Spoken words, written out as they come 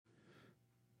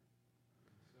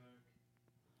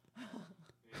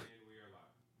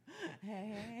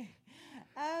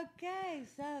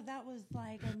thought that was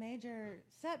like a major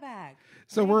setback.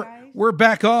 So Hey, we're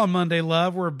back on Monday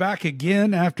Love. We're back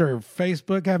again after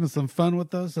Facebook having some fun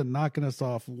with us and knocking us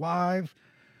off live.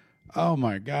 Oh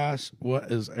my gosh,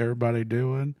 what is everybody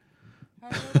doing?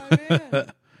 how's everybody doing?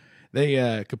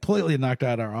 They completely knocked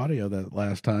out our audio that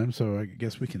last time, so I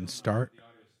guess we can start. The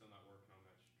audio's still not working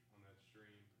on that stream.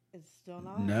 It's still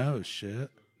not. No shit. No.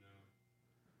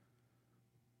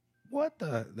 What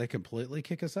the? They completely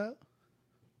kick us out?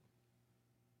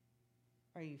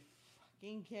 Are you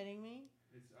fucking kidding me?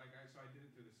 It's so I did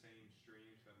it through the same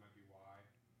stream, so that might be why.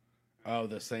 Oh,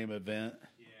 the same event?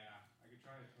 Yeah, I could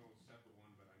try a whole separate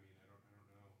one, but I mean,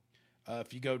 I don't know.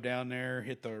 If you go down there,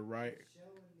 hit the right.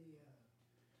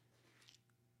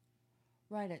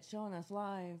 Right, it's showing us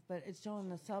live, but it's showing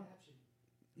the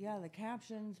Yeah, the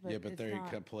captions, but Yeah, but it's they not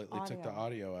completely took the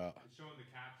audio out. It's showing the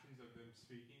captions of them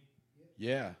speaking.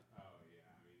 Yeah. Oh yeah,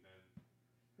 I mean then.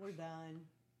 We're done.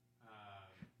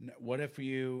 What if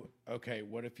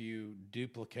you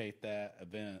duplicate that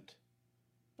event?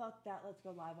 Fuck that. Let's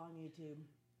go live on YouTube.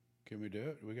 Can we do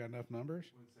it? We got enough numbers?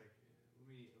 1 second. Let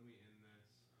me end this.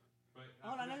 But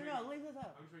Hold on, no, leave this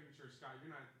up. I'm just making sure, Scott, you're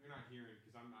not hearing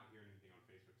because I'm not hearing anything on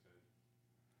Facebook's end.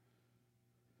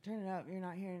 Turn it up. You're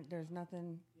not hearing. There's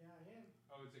nothing. Yeah, I am.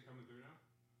 Oh, is it coming through now?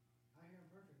 I hear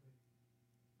him perfectly.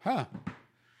 Huh.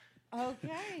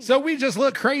 Okay. So we just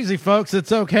look crazy, folks.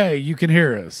 It's okay. You can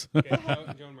hear us. Okay, Joe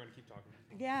and Brandon, keep talking.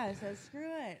 Yeah, so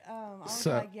screw it. I was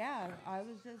So- like, yeah, I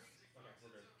was just.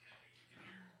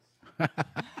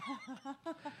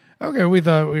 Okay, we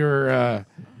thought we were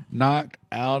knocked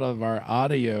out of our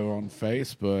audio on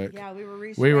Facebook. Yeah, we were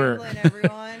We were-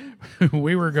 everyone.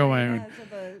 We were going. Yeah, so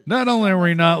the- Not only are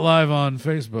we not live on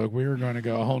Facebook, we were going to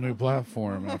go a whole new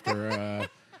platform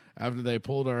after they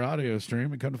pulled our audio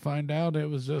stream and come to find out it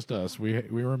was just us. We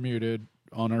were muted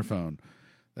on our phone.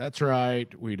 That's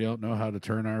right. We don't know how to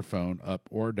turn our phone up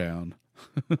or down.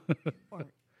 or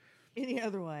any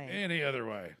other way. Any other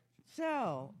way.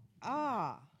 So,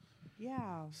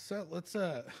 yeah. So let's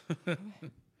I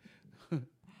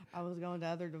was going to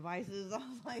other devices. I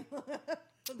was like,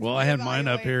 well, I had mine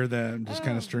up here that I'm just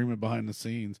kind of streaming behind the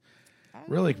scenes.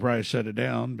 Really probably shut it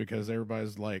down because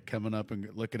everybody's like coming up and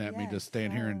looking at me just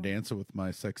stand here and dancing with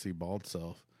my sexy bald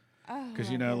self. Because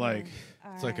you know, like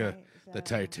it's like the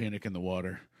Titanic in the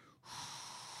water.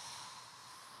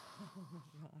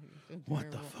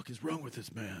 What the fuck is wrong with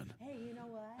this man? Hey, you know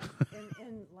what?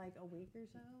 in like a week or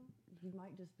so, you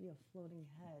might just be a floating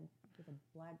head with a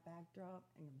black backdrop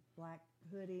and a black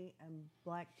hoodie and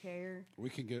black chair. We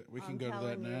can go I'm to that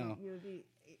telling now. You would be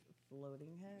a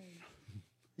floating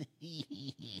head.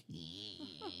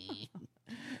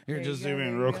 Here, There just you go, zoom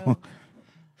in there real you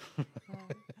quick.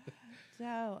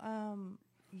 So,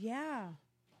 yeah.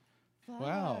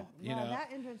 Wow, Fuck. you Well, know. that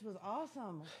entrance was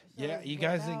awesome. So Yeah, you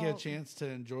guys didn't get a without- chance to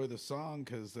enjoy the song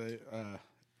because they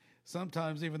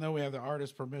sometimes, even though we have the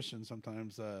artist permission,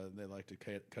 sometimes they like to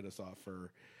cut us off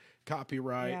for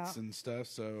copyrights and stuff.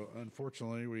 So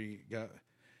unfortunately, we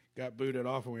got booted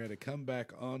off and we had to come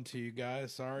back on to you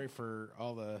guys. Sorry for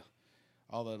all the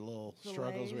little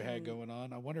struggles we Delays had and going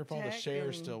on. I wonder if all the tech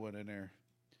shares and- still went in there.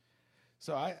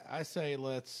 So I say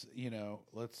let's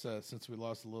since we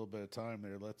lost a little bit of time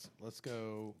there, let's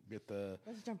go get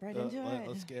Let's jump right into it.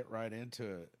 Let's get right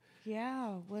into it.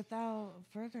 Yeah, without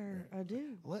further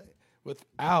ado.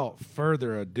 Without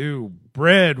further ado,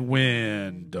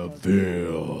 Breadwin,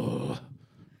 Deville.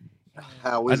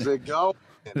 How is it going?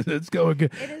 It's going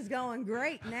good. It is going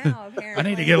great now, apparently. I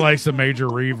need to get like some major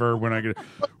reverb when I get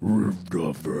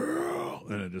Deville,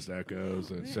 and it just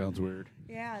echoes. It sounds weird.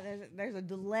 Yeah, there's a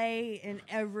delay in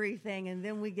everything, and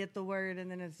then we get the word, and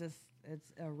then it's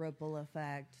a ripple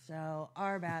effect. So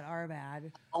our bad.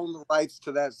 Own the rights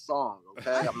to that song,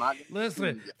 okay? I'm not.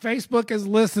 Listen, Facebook is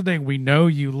listening. We know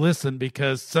you listen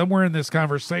because somewhere in this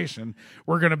conversation,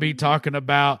 we're going to be talking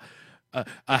about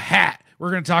a hat.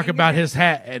 We're going to talk about his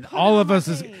hat, and all of us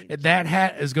that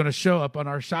hat is going to show up on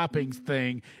our shopping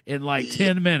thing in like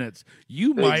 10 minutes.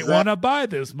 You might want to buy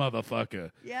this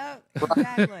motherfucker. Yep,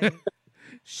 exactly.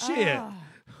 Shit.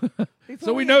 Before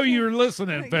So we get know to- you're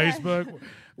listening, Yeah. Facebook.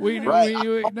 We Right.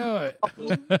 know it.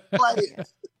 Play it.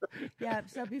 Yeah,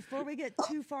 so before we get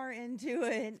too far into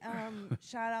it,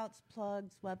 shout outs,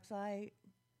 plugs, website.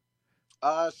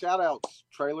 Shout outs,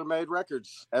 Trailer Made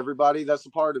Records, everybody that's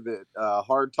a part of it.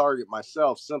 Hard Target,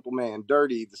 myself, Simple Man,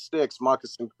 Dirty, The Sticks,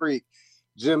 Moccasin Creek,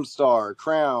 Jim Star,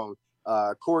 Crown,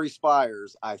 Corey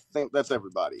Spires. I think that's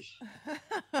everybody.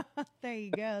 There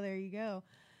you go.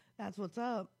 That's what's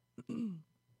up.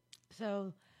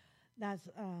 So that's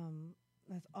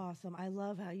awesome. I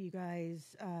love how you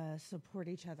guys support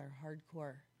each other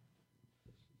hardcore.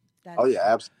 Oh yeah,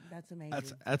 absolutely. That's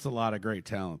amazing. That's a lot of great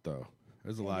talent, though.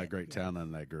 There's a lot of great Yes. talent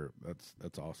in that group.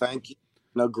 That's awesome. Thank you.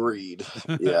 Agreed.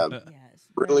 Yeah, Yes,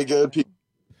 really very good people.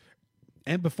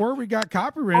 And before we got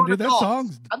copyrighted, dude, that Dolph.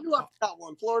 song's. I knew I got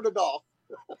one. Florida Dolph.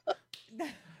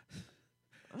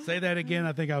 Say that again.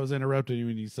 I think I was interrupting you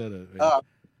when you said it.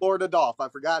 Florida Dolph. I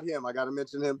forgot him. I got to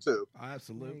mention him too.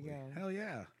 Absolutely. There you go. Hell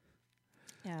yeah.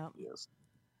 Yeah. Yes.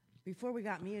 Before we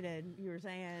got muted, you were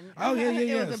saying. Oh yeah.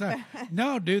 it was a Sorry. bad-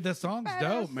 No, dude, that song's badass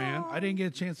dope, man. song. I didn't get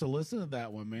a chance to listen to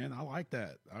that one, man. I like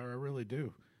that. I really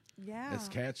do. Yeah. It's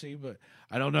catchy, but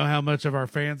I don't know how much of our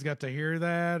fans got to hear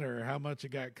that or how much it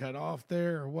got cut off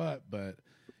there or what. But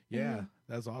yeah,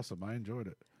 that's awesome. I enjoyed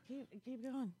it. Keep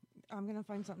going. I'm gonna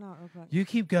find something out real quick. You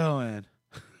keep going.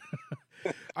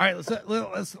 All right,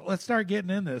 let's start getting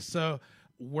in this. So,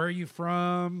 where are you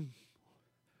from?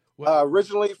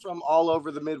 Originally from all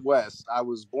over the Midwest. I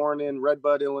was born in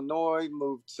Redbud, Illinois.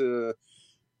 Moved to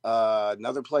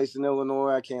another place in Illinois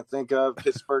I can't think of.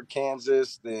 Pittsburgh,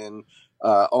 Kansas. Then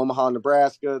Omaha,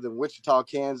 Nebraska. Then Wichita,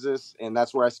 Kansas, and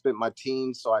that's where I spent my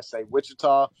teens. So I say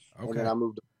Wichita, and then I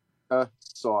moved to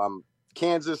so I'm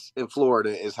Kansas and Florida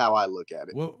is how I look at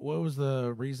it. What was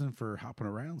the reason for hopping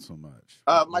around so much?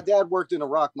 My dad worked in a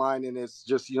rock mine, and it's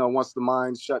just once the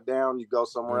mine's shut down, you go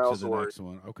somewhere else, or next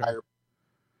one. Okay,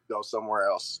 go somewhere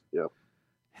else. Yeah.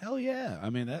 Hell yeah! I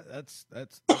mean that's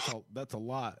a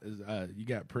lot. You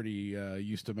got pretty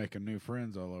used to making new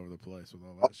friends all over the place with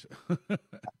all that shit.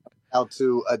 How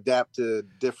to adapt to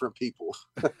different people.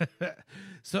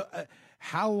 So,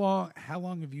 how long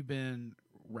have you been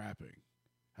rapping?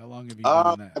 How long have you been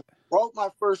doing that? I wrote my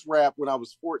first rap when I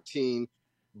was 14,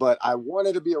 but I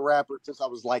wanted to be a rapper since I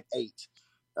was like 8.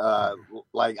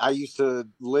 Like I used to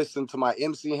listen to my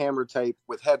MC Hammer tape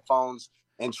with headphones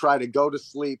and try to go to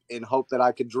sleep and hope that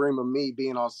I could dream of me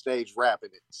being on stage rapping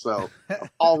it. So I'm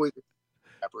always a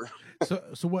rapper.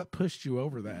 So what pushed you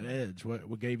over that edge?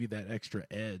 What gave you that extra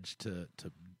edge to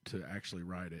actually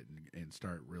write it and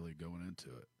start really going into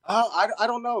it? I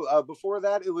don't know. Before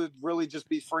that, it would really just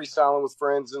be freestyling with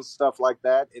friends and stuff like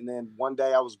that. And then one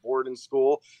day I was bored in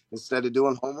school. Instead of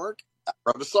doing homework, I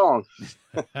wrote a song.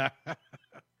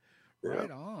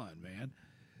 Right on, man.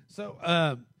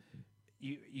 So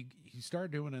you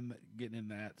started doing and getting in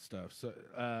that stuff. So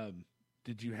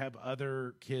did you have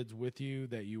other kids with you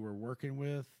that you were working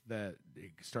with that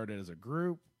started as a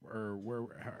group, or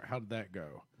how did that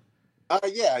go?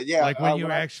 Yeah. Like when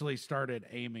you actually started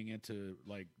aiming into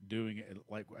like doing it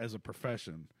like as a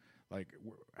profession, like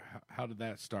how did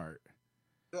that start?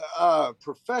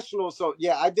 Professional. So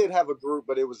yeah, I did have a group,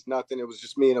 but it was nothing. It was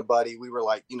just me and a buddy. We were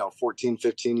like 14,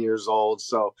 15 years old.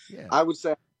 So yeah. I would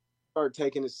say I started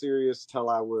taking it serious till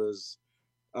I was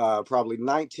probably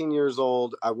 19 years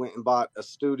old. I went and bought a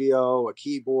studio, a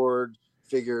keyboard.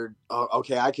 Figured,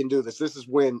 okay, I can do this. This is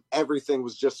when everything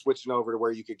was just switching over to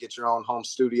where you could get your own home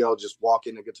studio, just walk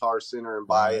in a Guitar Center and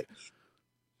buy it.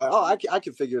 I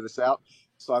can figure this out.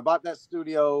 So I bought that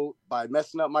studio by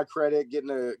messing up my credit, getting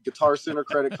a Guitar Center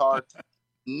credit card.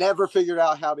 Never figured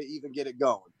out how to even get it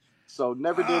going. So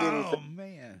never did anything. Oh,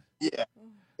 man. Yeah.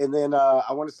 And then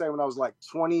I want to say when I was like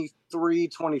 23,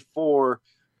 24,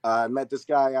 I met this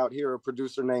guy out here, a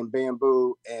producer named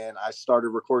Bamboo, and I started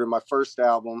recording my first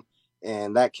album.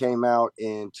 And that came out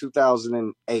in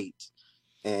 2008.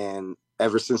 And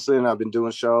ever since then, I've been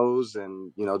doing shows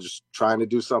and, just trying to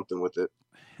do something with it.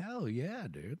 Hell yeah,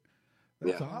 dude.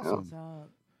 That's awesome.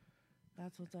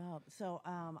 That's what's up. So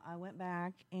I went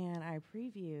back and I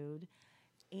previewed,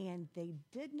 and they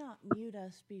did not mute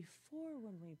us before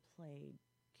when we played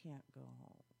Can't Go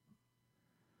Home.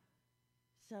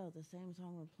 So the same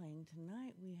song we're playing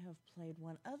tonight, we have played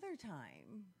one other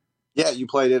time. Yeah, you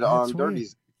played it on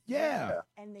Dirty's. Yeah.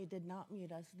 And they did not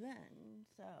mute us then,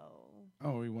 so.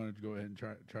 Oh, we wanted to go ahead and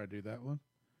try to do that one?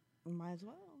 Might as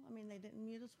well. I mean, they didn't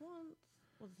mute us once.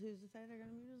 Who's to say they're going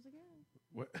to mute us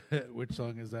again? Which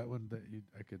song is that one that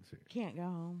I could see? Can't Go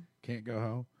Home. Can't Go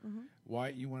Home? Mm-hmm.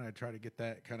 Wyatt, you want to try to get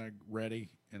that kind of ready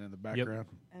and in the background?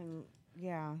 Yep. And,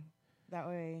 yeah, that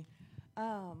way.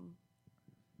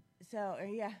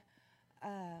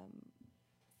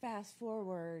 Fast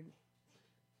forward.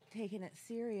 Taking it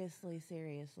seriously.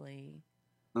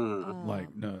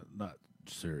 Like, no, not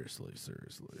seriously.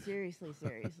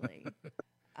 Seriously.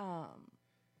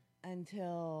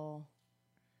 Until,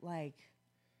 like,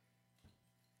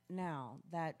 now,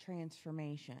 that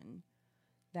transformation,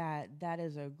 that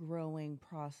is a growing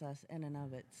process in and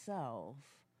of itself.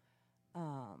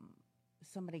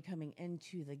 Somebody coming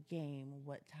into the game,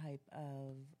 what type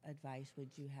of advice would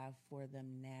you have for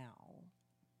them now?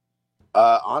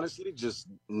 Honestly, just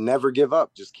never give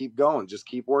up. Just keep going. Just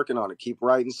keep working on it. Keep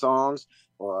writing songs.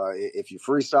 If you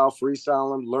freestyle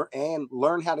them.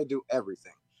 Learn how to do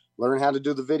everything. Learn how to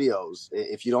do the videos.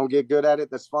 If you don't get good at it,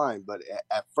 that's fine. But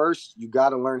at first, you got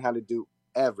to learn how to do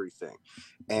everything,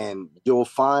 and you'll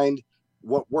find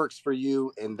what works for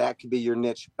you, and that could be your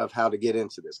niche of how to get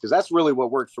into this. Because that's really what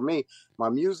worked for me. My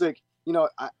music,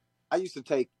 I used to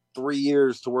take 3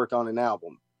 years to work on an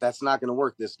album. That's not going to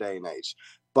work this day and age.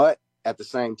 But at the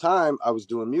same time, I was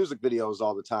doing music videos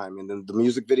all the time. And then the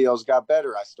music videos got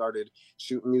better. I started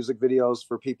shooting music videos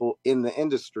for people in the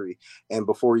industry. And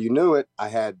before you knew it, I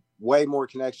had way more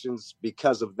connections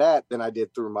because of that than I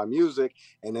did through my music.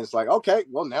 And it's like, okay,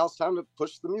 well, now it's time to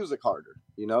push the music harder,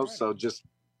 Right. So just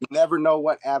you never know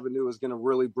what avenue is going to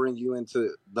really bring you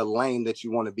into the lane that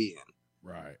you want to be in.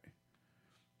 Right.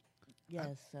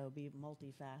 Yes, so be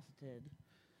multifaceted.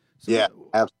 So yeah,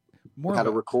 absolutely.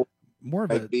 More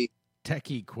of a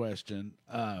techie question.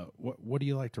 What do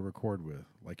you like to record with,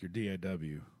 like your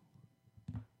DAW?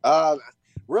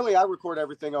 Really, I record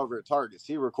everything over at Target's.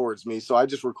 He records me, so I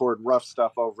just record rough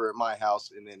stuff over at my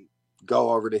house and then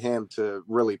go over to him to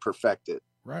really perfect it.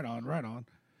 Right on.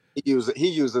 He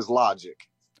uses Logic.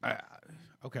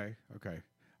 Okay.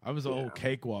 I was an old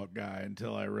cakewalk guy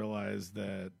until I realized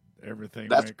that everything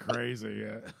went crazy.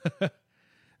 Yeah.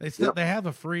 They have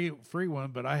a free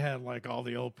one, but I had like all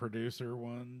the old producer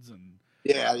ones and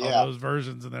all those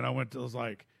versions, and then I was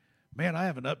like, man, I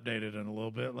haven't updated in a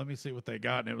little bit. Let me see what they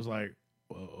got, and it was like,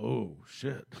 oh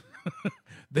shit,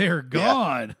 they're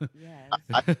gone. Yes.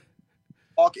 I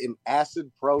walk in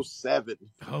Acid Pro 7.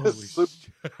 Holy shit.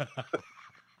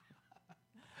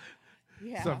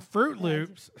 Yeah. Some Fruit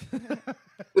Loops.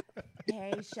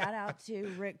 Hey, shout out to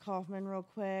Rick Kaufman real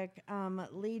quick.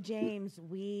 Lee James,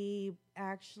 we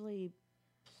actually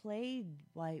played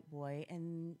White Boy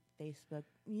and Facebook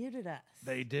muted us.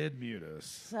 They did mute us.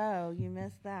 So you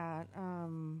missed that.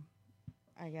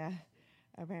 I guess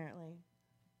apparently.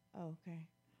 Oh, okay.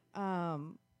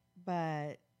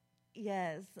 But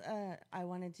yes, I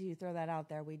wanted to throw that out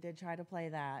there. We did try to play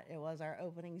that. It was our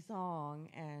opening song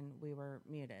and we were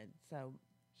muted. So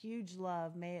huge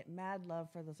love, mad love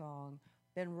for the song.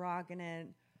 Been rocking it.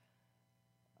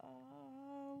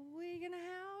 We're going to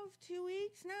have 2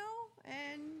 weeks now,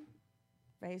 and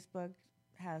Facebook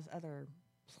has other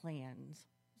plans.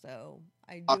 So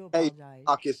I do apologize.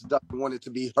 Marcus doesn't want it to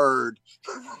be heard.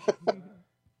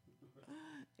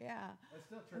 Yeah. That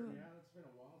still turned me out. It's been a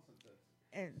while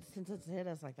since it's hit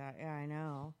us like that. Yeah, I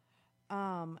know.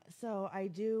 So I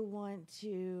do want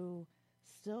to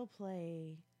still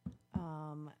play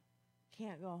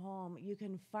Can't Go Home. You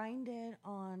can find it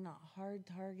on Hard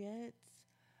Target's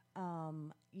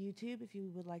YouTube if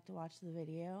you would like to watch the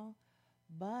video.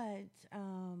 But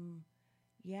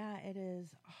yeah, it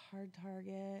is Hard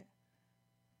Target,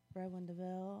 Breadwin,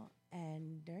 Deville,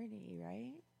 and Dirty,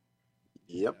 right?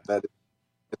 Yep, that is.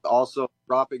 It's also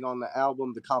dropping on the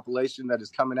album, the compilation that is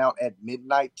coming out at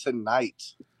midnight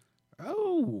tonight.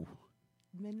 Oh.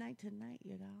 Midnight tonight,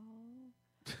 you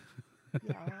know.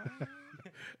 Yeah.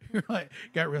 You're like,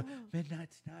 got real midnight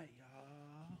tonight,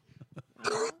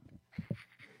 y'all.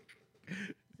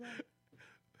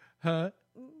 Huh?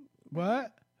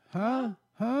 What? Huh?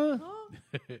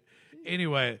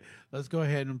 Anyway, let's go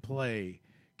ahead and play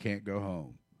Can't Go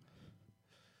Home.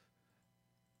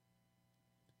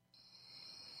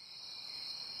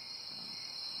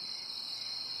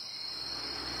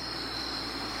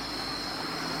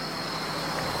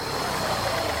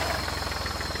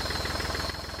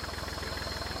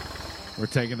 We're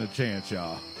taking a chance,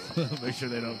 y'all. Make sure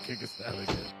they don't kick us out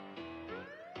again.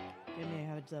 Give me a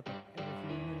heads up every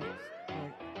few minutes.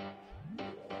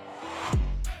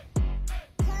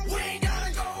 We ain't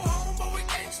gotta go home, but we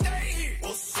can't stay here.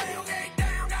 We'll sail gate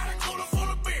down, got a cooler full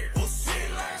of beer. We'll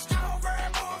sit last call,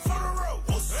 grab on for the road.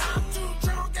 I'm too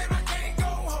drunk and I can't go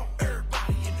home.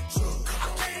 Everybody in the truck. I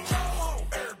can't go home.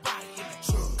 Everybody in the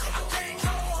truck. I can't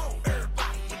go home.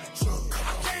 Everybody in the truck. I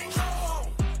can't go home.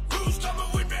 Who's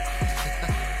coming with me?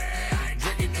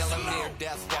 Drinking till I'm near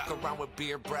death, walk around with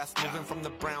beer breath, moving from the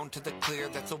brown to the clear.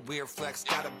 That's a weird flex.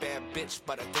 Got a bad bitch,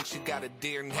 but I think she got a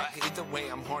deer. And heck, either way,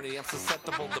 I'm horny. I'm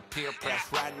susceptible to peer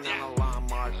press. Riding on a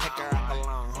lawnmower, take her out the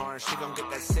Longhorn. She gon' get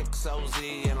that 6 OZ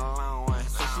in a long one.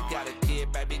 So she got a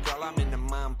kid, baby girl. I'm in the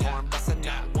mom porn. Bustin'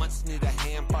 not once, need a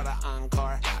hand for the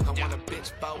encore. I want a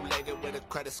bitch bow-legged with a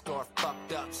credit score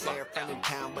fucked up. Say her friend in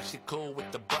town, but she cool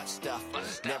with the butt stuff.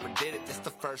 Never did it, this the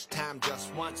first time,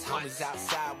 just once. Homies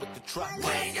outside with the truck. We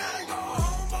ain't gotta go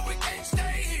home, but we can't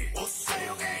stay here. We'll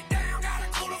sail gate down, got a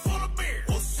cooler full of beer.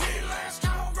 We'll sit last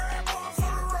call, grab on for the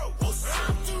road.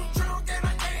 I'm too drunk and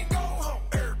I can't go home.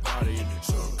 Everybody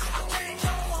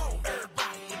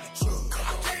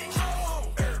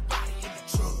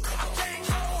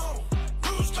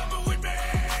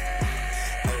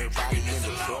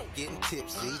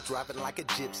driving like a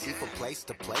gypsy from place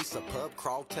to place. A pub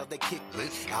crawl till they kick me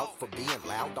out for being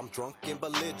loud. I'm drunk and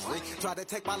belligerent. Try to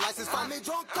take my license, find me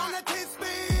drunk on a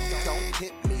 10-speed. Don't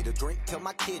tempt me to drink till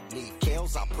my kidney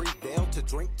fails. I prevail to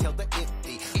drink till the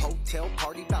empty. Hotel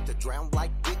party about to drown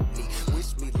like Whitney.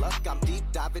 Wish me luck, I'm deep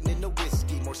diving in the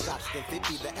whiskey. More shots than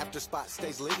 50, the after spot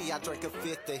stays litty. I drank a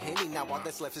fifth of Henny, now all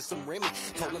that's left is some Remy.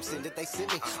 Told them send it, they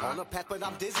sent me on a path, but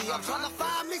I'm dizzy. I'm trying to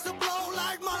find me some blow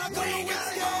like Monaco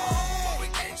whiskey. We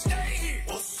can't stay here.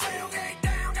 We'll sailgate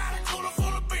down, got a cooler full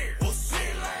of beer. We'll see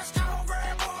last call,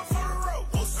 grab one for the road.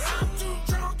 I'm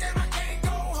too drunk and I can't go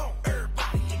home.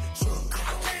 Everybody in the truck.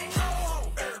 I can't go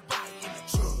home. Everybody in the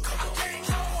truck. I can't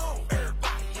go home.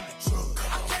 Everybody in the truck.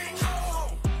 I can't go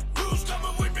home. Who's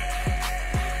coming with me?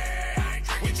 I ain't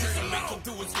drinking just alone. Come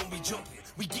through, it's gonna be jumping.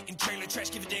 We getting trailer trash,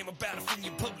 give a damn about it from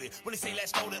your public. When they say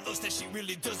let's go to us, that shit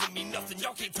really doesn't mean nothing.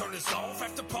 Y'all can't turn us off.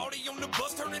 After party on the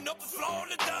bus, turning up the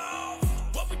Florida dog.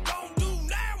 What we gon' do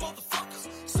now, motherfuckers?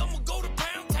 Some will go to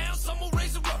Pound Town, some will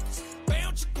raise a ruckus.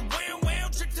 Bound chicka wow,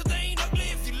 trick till they ain't ugly.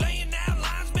 If you laying out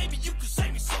lines, maybe you can say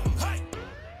me something. Hey,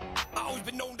 I always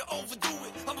been known to overdo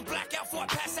it. I'm a blackout before I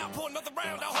pass out, pour another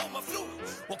round, I'll hold my fluid.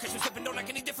 Won't catch me slipping, don't like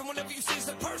any different whenever you see us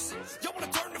in person. Y'all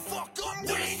wanna turn the fuck up?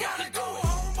 We ain't gotta go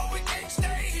home, but we can't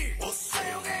stay here. We'll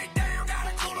sailgate down, got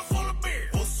a cooler full of beer.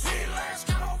 We'll see last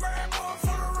call, grab one for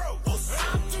the road.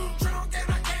 I'm too drunk and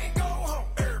I can't go home.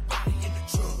 Everybody in the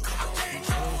truck. I can't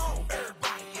go home.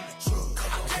 Everybody in the truck.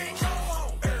 I can't go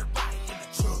home. Everybody in the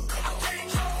truck. I can't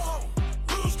go home.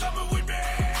 Who's coming with me?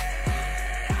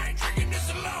 I ain't drinking this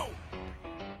alone.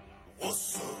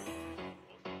 What's up?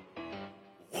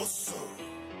 What's up?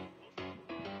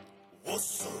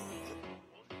 What's up?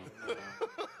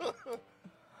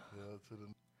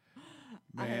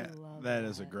 Man, love that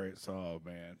is a that. great song,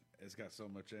 man. It's got so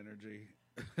much energy.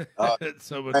 Uh, It's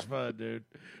so much fun, dude.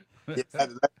 Yeah,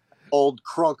 that old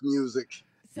crunk music.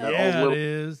 So That Yeah, old it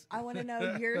is. I want to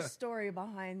know your story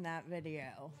behind that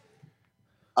video.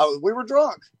 We were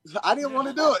drunk. I didn't want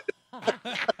to do it.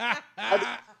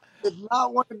 I did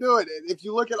not want to do it. If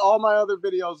you look at all my other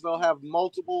videos, they'll have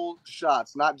multiple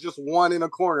shots, not just one in a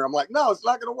corner. I'm like, no, it's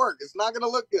not going to work. It's not going to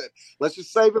look good. Let's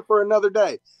just save it for another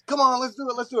day. Come on, let's do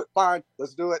it. Let's do it. Fine,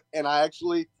 let's do it. And I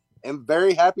actually am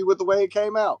very happy with the way it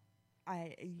came out.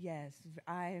 Yes,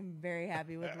 I am very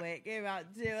happy with the way it came out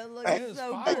too. It looks It is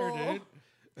so fire, cool. dude.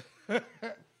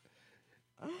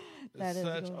 That It's is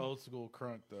such cool. old school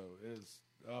crunk, though. It's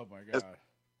oh my god.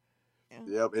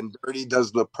 Yep, and Dirty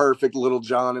does the perfect Little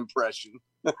John impression.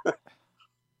 Oh,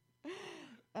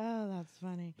 that's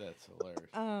funny. That's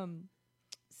hilarious.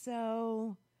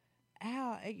 So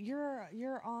how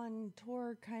you're on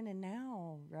tour kind of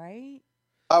now, right?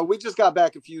 We just got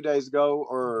back a few days ago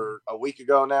or a week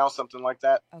ago now, something like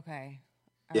that. Okay.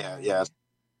 Yeah, Alright. yeah.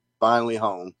 Finally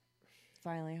home.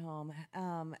 Finally home.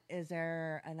 Is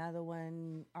there another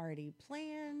one already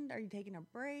planned? Are you taking a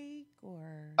break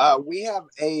or? We have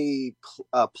a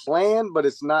plan, but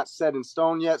it's not set in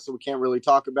stone yet, so we can't really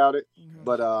talk about it. Mhm.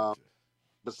 But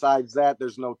besides that,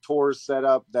 there's no tours set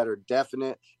up that are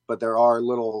definite, but there are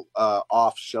little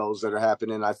off shows that are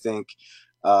happening. I think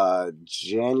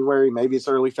January, maybe it's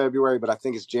early February, but I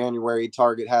think it's January.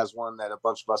 Target has one that a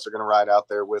bunch of us are going to ride out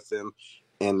there with them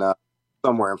in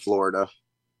somewhere in Florida.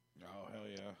 Oh hell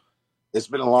yeah! It's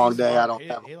been a long He's day. smart. I don't He,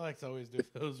 have. he likes to always do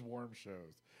those warm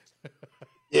shows.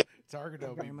 Yeah. Target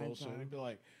don't be Very much bullshit. so. He'd be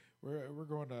like, "We're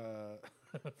going to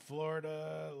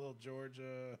Florida, a little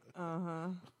Georgia."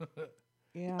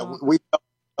 Yeah. We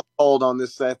cold on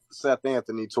this Seth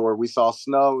Anthony tour. We saw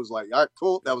snow. It was like, all right,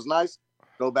 cool. That was nice.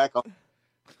 Go back on.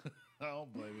 I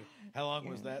don't blame you. How long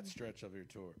was that stretch of your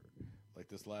tour? Like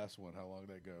this last one, how long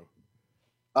did that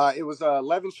go? It was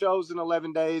 11 shows in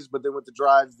 11 days, but then with the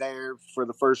drive there for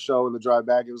the first show and the drive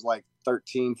back, it was like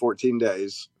 13, 14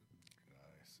 days.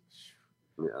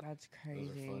 Nice. Yeah. That's Those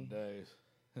are fun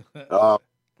crazy. days.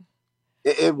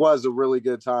 It was a really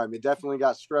good time. It definitely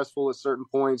got stressful at certain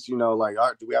points. You know, like, all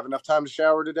right, do we have enough time to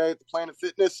shower today at the Planet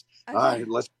Fitness? All right,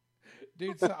 let's.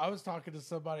 Dude, so I was talking to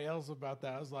somebody else about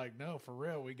that. I was like, no, for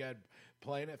real. We got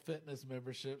Planet Fitness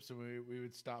memberships, and we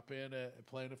would stop in at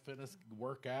Planet Fitness,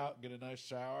 work out, get a nice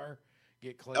shower,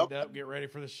 get cleaned up, get ready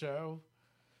for the show.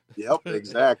 Yep,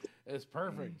 exactly. It's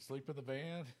perfect. Sleep in the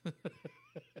van.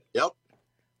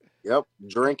 Yep.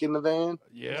 Drink in the van.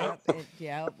 Yeah.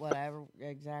 Yep, whatever.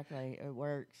 Exactly. It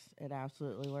works. It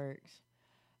absolutely works.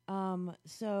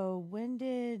 So when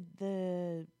did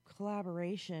the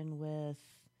collaboration with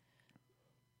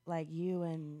like you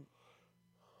and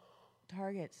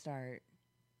Target start?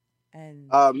 And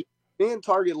Me and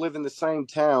Target live in the same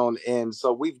town, and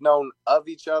so we've known of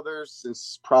each other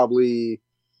since probably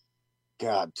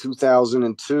God,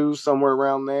 2002, somewhere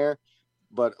around there.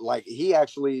 But like he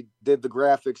actually did the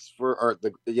graphics or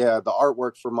the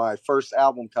artwork for my first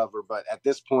album cover. But at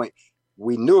this point,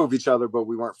 we knew of each other, but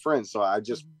we weren't friends. So I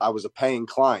was a paying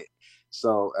client.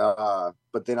 So,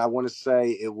 but then I want to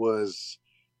say it was,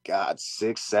 God,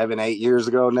 6, 7, 8 years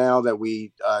ago now that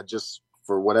we just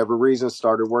for whatever reason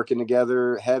started working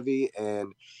together heavy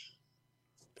and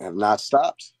have not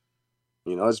stopped.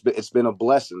 You know, it's been a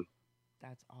blessing.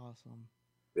 That's awesome.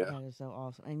 Yeah, that is so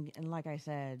awesome. And like I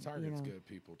said, Target's good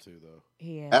people too, though.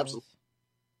 He is. Absolutely.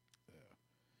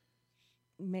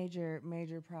 Major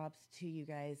props to you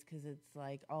guys because it's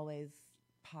like always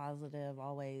positive,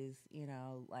 always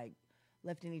like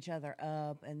lifting each other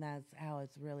up, and that's how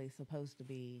it's really supposed to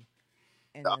be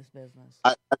in this business.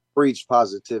 I preach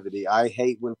positivity. I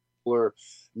hate when people are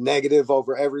negative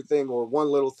over everything or one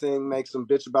little thing makes them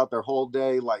bitch about their whole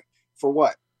day. Like, for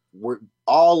what?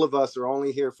 All of us are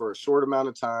only here for a short amount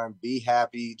of time. Be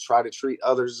happy, try to treat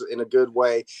others in a good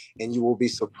way, and you will be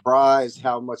surprised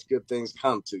how much good things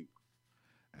come to you.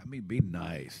 I mean, be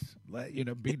nice.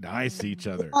 Be nice to each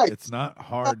other. Right. It's not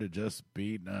hard to just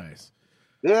be nice.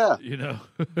 Yeah.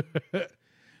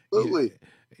 Absolutely.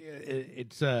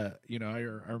 It's I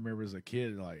remember as a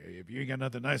kid, like, if you ain't got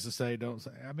nothing nice to say, don't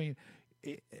say. I mean,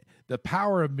 the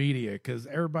power of media, because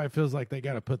everybody feels like they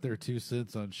got to put their 2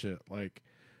 cents on shit. Like,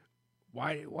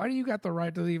 why do you got the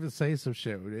right to even say some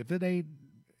shit?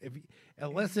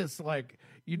 Unless it's like,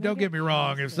 don't get me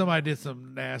wrong, if somebody did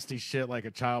some nasty shit like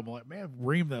a child molest, man,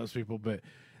 ream those people, but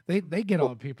they get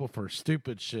on people for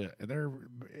stupid shit, and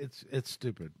it's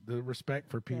stupid. The respect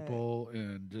for people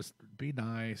and just be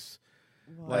nice.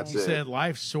 Like you said,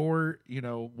 life's short.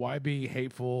 Why be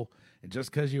hateful? And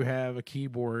just because you have a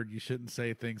keyboard, you shouldn't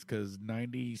say things, because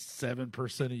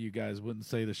 97% of you guys wouldn't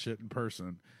say the shit in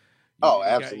person.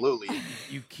 Absolutely.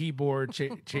 You keyboard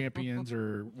champions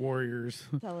or warriors.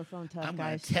 Telephone tough I'm guys.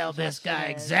 going to tell this guy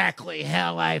exactly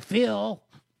how I feel.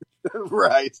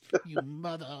 Right. You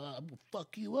mother, I'll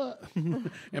fuck you up.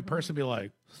 In person, be like,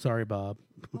 sorry, Bob.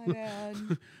 My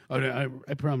bad.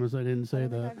 I promise I didn't say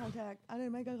that. I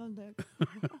didn't make eye contact.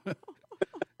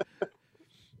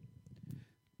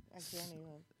 I can't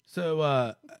even. So,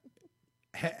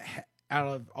 out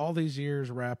of all these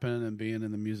years rapping and being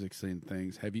in the music scene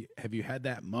things, have you had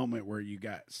that moment where you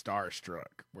got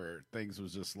starstruck, where things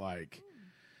was just like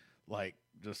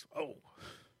just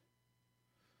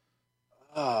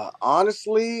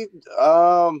honestly,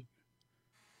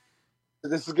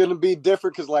 this is gonna be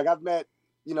different because like I've met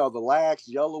the Lax,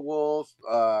 Yellow Wolf,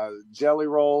 Jelly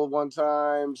Roll one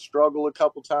time, Struggle a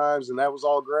couple times, and that was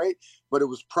all great. But it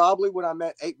was probably when I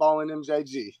met 8 Ball and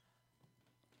MJG.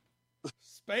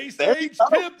 Space age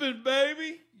pimping,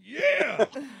 baby. Yeah.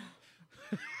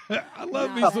 I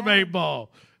love me some 8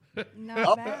 Ball.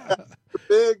 Not bad.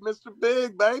 Mr.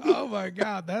 Big, baby. Oh my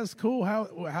God, that's cool.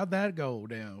 How'd that go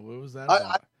down? What was that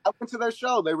about? I went to their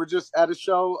show. They were just at a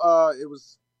show. It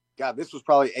was, God, this was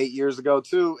probably 8 years ago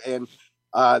too. And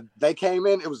they came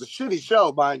in. It was a shitty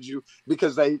show, mind you,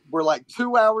 because they were like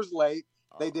 2 hours late.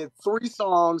 They did 3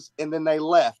 songs and then they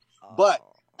left. But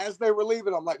as they were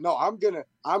leaving, I'm like, no, I'm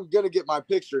gonna get my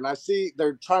picture. And I see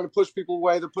they're trying to push people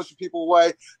away. They're pushing people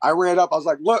away. I ran up. I was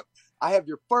like, look, I have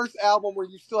your first album where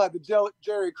you still have the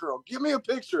Jerry curl. Give me a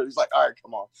picture. He's like, all right,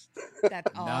 come on.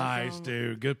 That's awesome. Nice,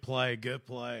 dude. Good play.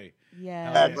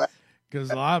 Yeah.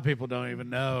 Because a lot of people don't even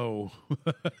know,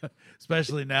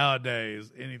 especially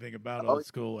nowadays, anything about old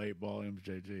school 8 Ball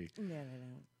MJG. Yeah, they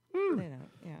don't. They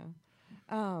don't.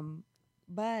 Yeah.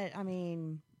 But I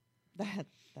mean,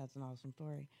 that's an awesome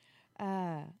story.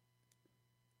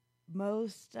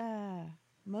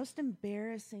 Most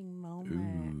embarrassing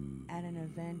moment at an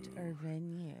event or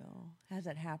venue. Has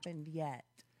it happened yet?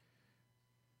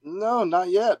 No, not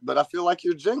yet. But I feel like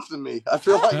you're jinxing me. I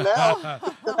feel like now.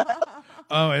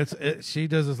 She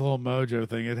does this little mojo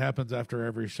thing. It happens after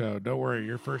every show. Don't worry.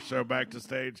 Your first show back to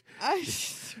stage,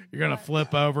 you're going to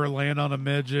flip over, land on a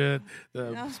midget.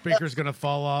 The speaker's going to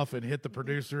fall off and hit the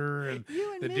producer, and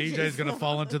the DJ's going to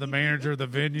fall into the manager of the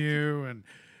venue, and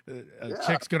a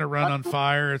chick's going to run on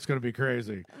fire. It's going to be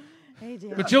crazy. Hey,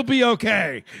 but you'll be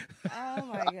okay. Oh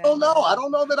my God! I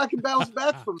don't know that I can bounce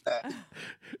back from that.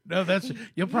 No,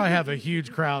 you'll probably have a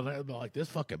huge crowd. They'll be like, this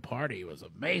fucking party was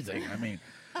amazing. I mean,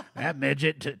 that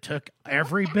midget took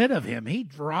every bit of him. He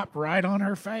dropped right on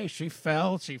her face. She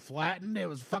fell. She flattened. It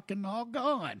was fucking all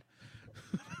gone.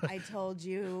 I told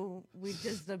you we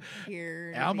just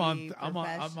appeared. I'm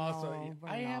also.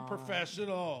 I am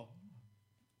professional.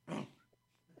 I'm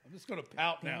just gonna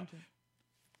pout now.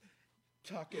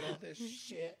 Talking all this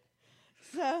shit.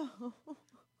 So,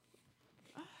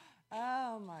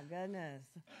 oh my goodness.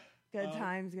 Good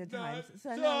times, good times.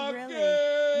 So no, talking.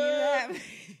 really,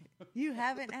 you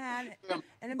haven't had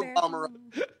an embarrassing Bummer.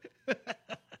 moment.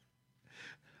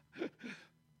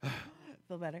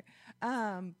 Feel better.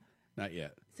 Not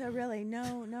yet. So really,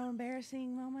 no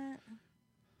embarrassing moment.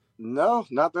 No,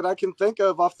 not that I can think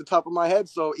of off the top of my head.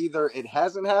 So either it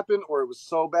hasn't happened or it was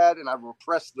so bad and I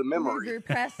repressed the You memory.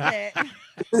 repressed it.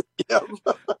 Yep.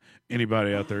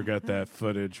 Anybody out there got that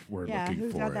footage? We're Yeah, looking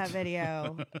who's for got it. that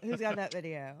video? Who's got that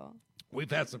video? We've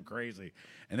had some crazy,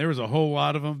 and there was a whole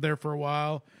lot of them there for a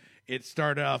while. It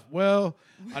started off, well,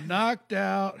 I knocked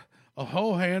out a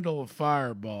whole handle of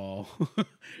Fireball.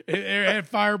 it had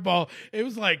Fireball. It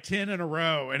was like 10 in a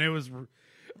row, and it was,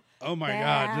 oh my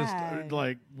God, just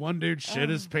like one dude shit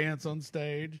his pants on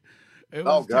stage. It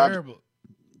was terrible.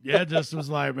 Yeah, just was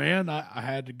like, man, I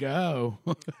had to go.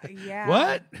 Yeah.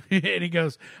 What? And he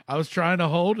goes, I was trying to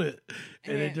hold it,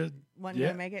 and it just wasn't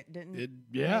gonna make it. Didn't.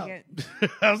 yeah. Make it.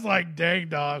 I was like, dang,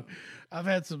 dog. I've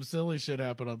had some silly shit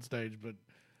happen on stage, but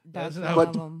That's how one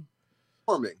of them.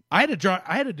 I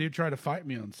had a dude try to fight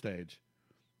me on stage.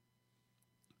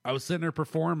 I was sitting there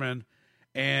performing,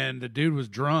 and the dude was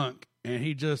drunk, and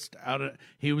he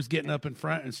was getting up in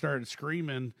front and started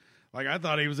screaming. Like, I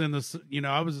thought he was in this,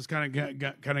 I was just kind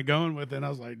of going with it. And I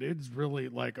was like, dude's really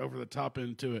like over the top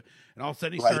into it. And all of a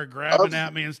sudden he started grabbing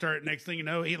at me and next thing you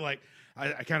know,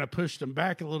 I kind of pushed him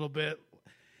back a little bit.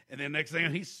 And then next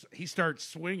thing he starts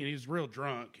swinging. He was real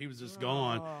drunk. He was just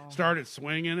gone. Started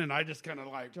swinging, and I just kind of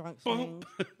like, Drunk boom.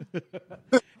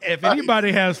 If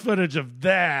anybody has footage of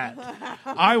that,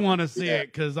 I want to see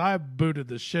it because I booted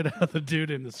the shit out of the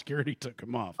dude and the security took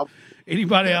him off.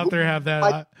 Anybody out there have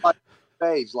that?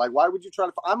 Stage, like, why would you try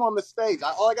to? I'm on the stage.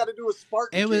 All I got to do is spark.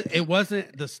 It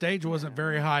wasn't. The stage wasn't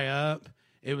very high up.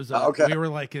 It was. Okay. We were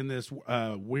like in this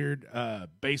weird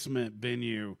basement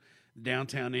venue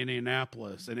downtown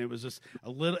Indianapolis, and it was just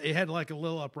a little. It had like a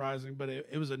little uprising, but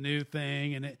it was a new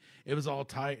thing, and it was all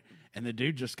tight. And the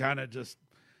dude just kind of just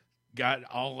got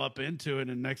all up into it,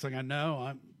 and next thing I know,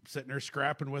 I'm sitting there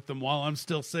scrapping with them while I'm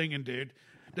still singing, dude.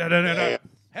 Da da da da.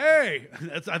 Hey,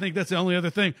 I think that's the only other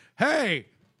thing. Hey,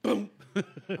 boom.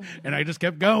 And I just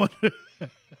kept going.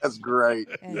 That's great.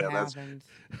 It happens.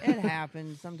 It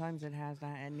happens. Sometimes it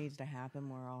needs to happen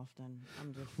more often.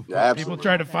 I'm just people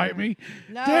try to fight me.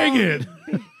 No. Dang it!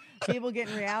 People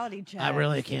getting reality checks. I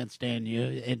really can't stand you.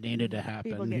 It needed to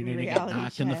happen. People You getting need to get reality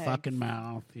knocked in the checks. fucking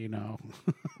mouth. You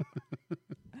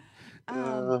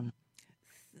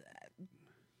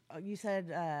said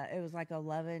it was like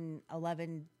 11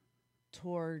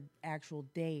 tour actual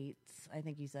dates. I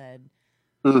think you said.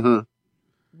 Mm-hmm.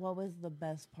 What was the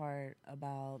best part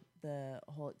about the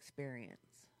whole experience?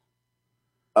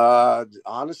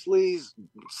 Honestly,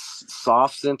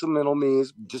 soft, sentimental me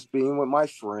is just being with my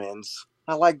friends.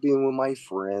 I like being with my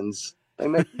friends. They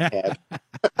make me happy.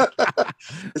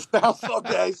 It sounds so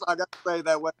gay, so I got to say it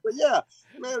that way. But yeah,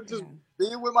 man, just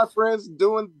being with my friends,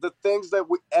 doing the things that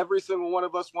every single one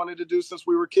of us wanted to do since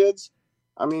we were kids.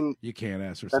 I mean, you can't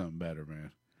ask for something better,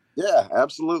 man. Yeah,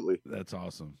 absolutely. That's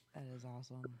awesome. That is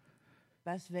awesome.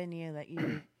 Best venue that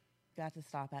you got to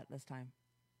stop at this time?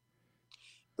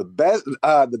 The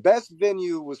best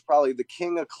venue was probably the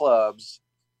King of Clubs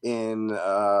in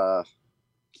the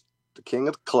King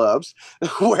of Clubs,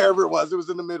 wherever it was. It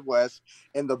was in the Midwest,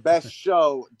 and the best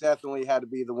show definitely had to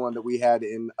be the one that we had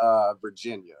in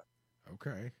Virginia.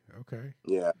 Okay.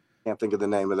 Yeah, can't think of the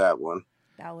name of that one.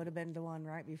 That would have been the one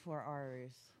right before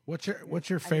ours. What's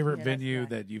your favorite venue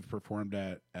that you've performed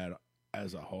at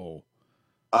as a whole?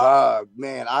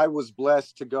 Man, I was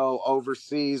blessed to go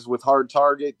overseas with Hard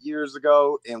Target years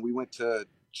ago, and we went to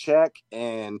Czech,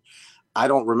 and I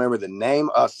don't remember the name.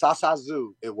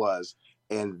 Sasazu it was,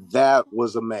 and that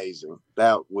was amazing.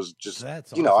 That was just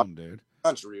awesome, dude.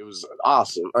 Country, it was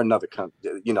awesome. Or another country,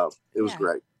 it was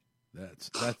great.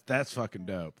 That's fucking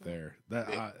dope. There,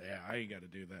 I ain't got to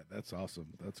do that. That's awesome.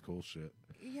 That's cool shit.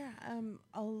 Yeah,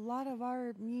 a lot of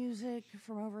our music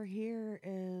from over here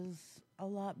is a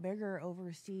lot bigger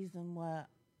overseas than what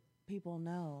people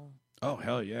know. Oh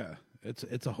hell yeah!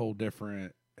 It's a whole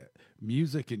different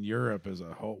music in Europe as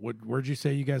a whole. Where'd you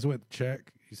say you guys went?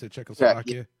 Czech? You said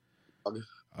Czechoslovakia. Yeah.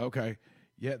 Okay.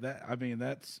 Yeah,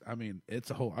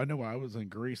 it's a whole. I know when I was in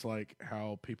Greece, like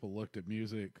how people looked at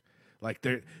music. Like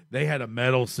they had a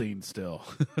metal scene still.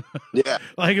 Yeah.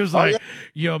 Like it was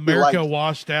America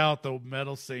washed out the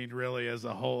metal scene really as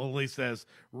a whole, at least as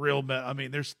real metal. I mean,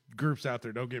 there's groups out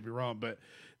there, don't get me wrong, but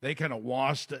they kind of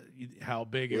washed how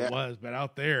big it was. But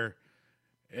out there,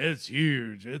 it's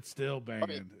huge. It's still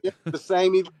banging. It's the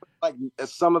same, even like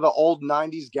some of the old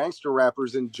 90s gangster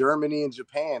rappers in Germany and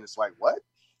Japan. It's like, what?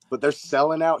 but they're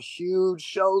selling out huge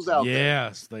shows out there.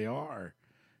 Yes, they are.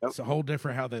 Yep. It's a whole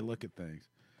different how they look at things.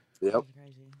 Yep. That's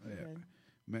crazy.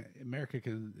 Yeah. America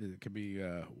can be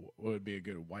what would be a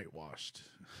good whitewashed.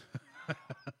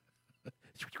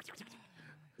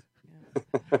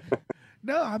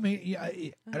 No, I mean, yeah,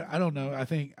 I don't know. I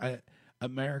think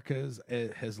America's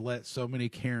has let so many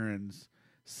Karens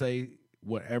say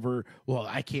whatever. Well,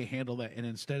 I can't handle that, and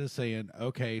instead of saying,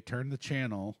 "Okay, turn the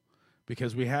channel,"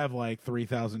 because we have like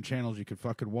 3,000 channels you could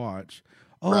fucking watch.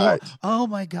 Oh, Right. Oh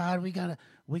my God, we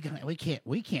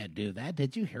can't do that.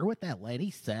 Did you hear what that lady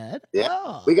said? Yeah.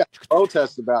 Oh. We got to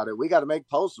protest about it. We got to make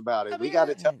posts about it. I We mean, got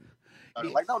to tell about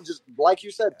it. Like, no, just like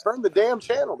you said, turn the damn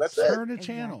channel. That's it. Turn the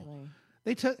channel.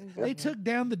 They took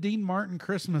down the Dean Martin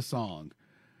Christmas song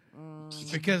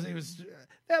because it was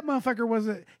that motherfucker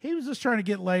wasn't. He was just trying to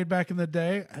get laid back in the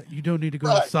day. You don't need to go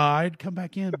outside. Come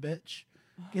back in, bitch.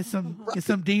 Get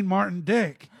some Dean Martin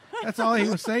dick. That's all he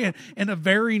was saying in a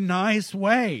very nice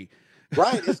way.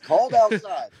 Right, it's cold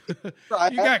outside.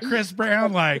 You got Chris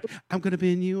Brown like, I'm gonna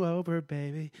bend you over,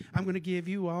 baby. I'm gonna give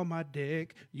you all my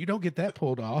dick. You don't get that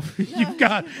pulled off. you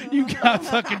got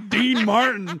fucking Dean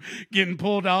Martin getting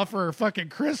pulled off for a fucking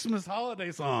Christmas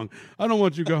holiday song. I don't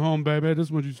want you to go home, baby. I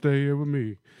just want you to stay here with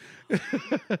me.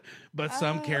 But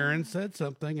some Karen said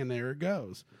something, and there it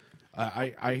goes.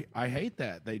 I hate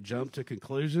that. They jump to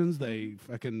conclusions. They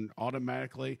fucking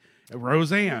automatically.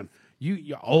 Roseanne.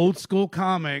 You old school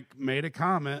comic made a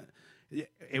comment.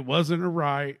 It wasn't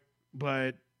right,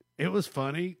 but it was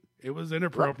funny. It was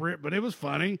inappropriate, but it was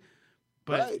funny.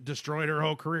 But destroyed her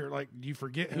whole career. Like, you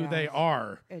forget who they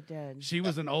are. It did. She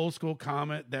was an old school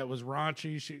comic that was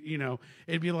raunchy.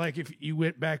 It'd be like if you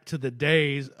went back to the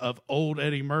days of old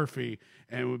Eddie Murphy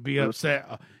and would be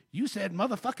upset. You said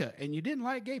motherfucker, and you didn't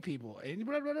like gay people, and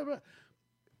blah blah blah blah.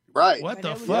 Right. What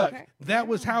the fuck? That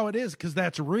was how it is because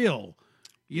that's real.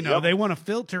 They want to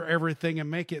filter everything and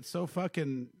make it so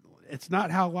fucking. It's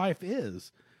not how life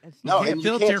is. You can't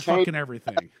filter fucking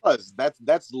everything.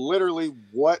 That's literally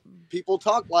what people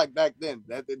talk like back then.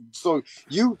 So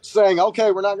you saying,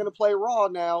 okay, we're not going to play Raw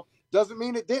now, doesn't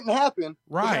mean it didn't happen.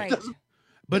 Right.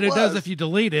 But it does if you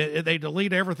delete it. They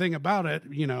delete everything about it.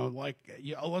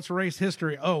 Let's erase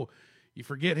history. Oh, you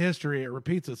forget history, it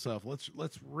repeats itself. Let's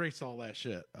erase all that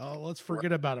shit. Oh, let's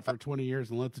forget about it for 20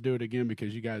 years and let's do it again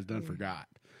because you guys done forgot.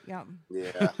 Yep.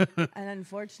 Yeah. And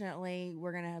unfortunately,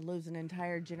 we're going to lose an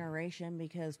entire generation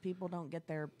because people don't get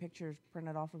their pictures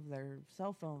printed off of their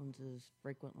cell phones as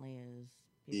frequently as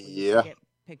people used to get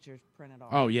pictures printed off.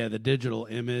 Oh, yeah, the digital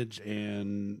image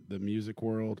and the music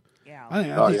world. Yeah.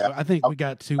 I think we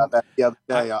got to... The other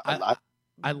day,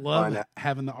 I love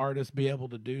having the artists be able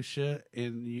to do shit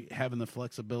and having the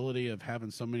flexibility of having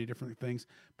so many different things,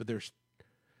 but there's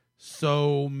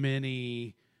so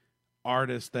many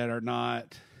artists that are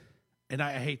not... And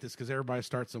I hate this because everybody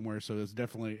starts somewhere, so it's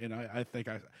definitely, and I think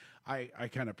I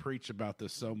kind of preach about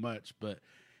this so much, but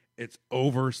it's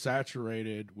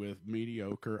oversaturated with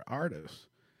mediocre artists.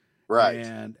 Right.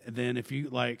 And then if you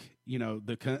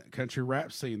the country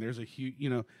rap scene, there's a huge,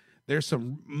 there's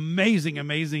some amazing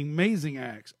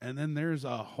acts. And then there's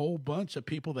a whole bunch of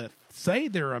people that say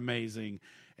they're amazing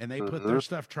and they put their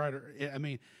stuff,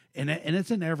 and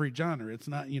it's in every genre. It's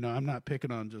not, I'm not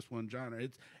picking on just one genre.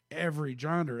 It's every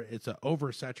genre. It's an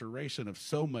oversaturation of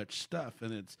so much stuff,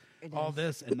 and it's all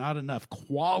this and not enough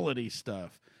quality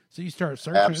stuff. So you start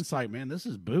searching, it's like, man, this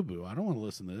is boo-boo. I don't want to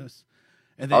listen to this.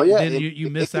 And then, you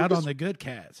miss out on the good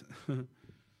cats.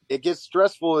 It gets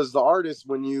stressful as the artist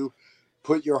when you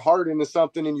put your heart into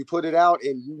something and you put it out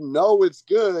and it's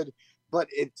good, but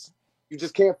you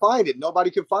just can't find it.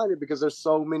 Nobody can find it because there's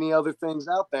so many other things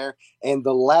out there. And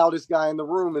the loudest guy in the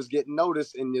room is getting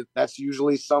noticed. And that's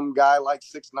usually some guy like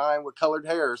 6'9" with colored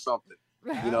hair or something.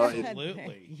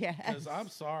 Absolutely. Yes. Because I'm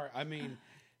sorry. I mean,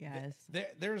 yes.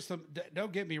 There's some,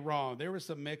 don't get me wrong. There was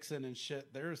some mixing and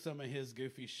shit. There was some of his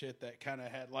goofy shit that kind of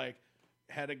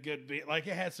had a good beat. Like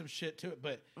it had some shit to it,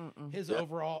 but his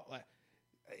overall, it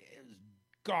was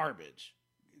garbage.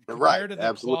 Compared to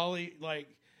the quality,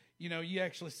 you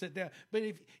actually sit down. But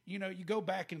if, you go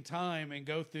back in time and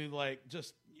go through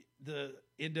just the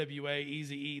NWA,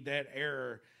 Eazy-E, that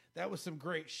era, that was some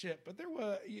great shit. But there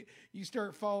was, you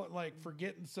start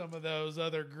forgetting some of those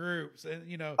other groups. And,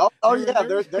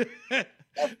 there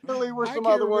definitely were some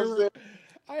other ones there.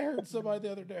 I heard somebody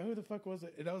the other day, who the fuck was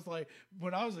it? And I was like,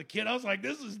 when I was a kid, I was like,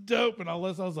 this is dope. And I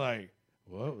was like,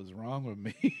 what was wrong with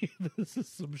me? This is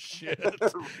some shit.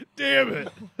 Damn it.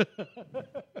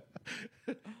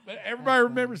 But everybody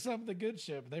remembers some of the good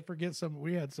shit, but they forget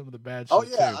we had some of the bad shit. Oh,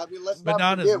 yeah. Too. I mean, let's but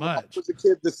not not forget, as much. When I was a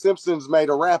kid, The Simpsons made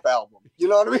a rap album. You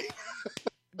know what I mean?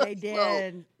 They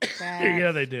did.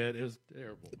 Yeah, they did. It was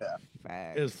terrible. Yeah.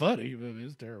 Facts. It was funny, but it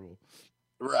was terrible.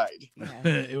 Right.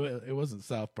 It wasn't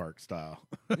South Park style.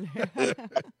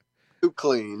 Too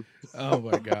clean. Oh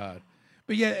my god!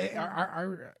 But yeah,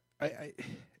 I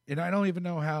and I don't even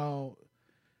know how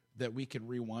that we can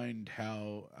rewind.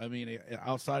 How I mean,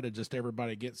 outside of just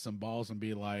everybody get some balls and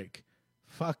be like,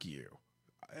 "Fuck you."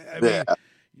 I mean,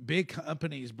 big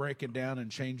companies breaking down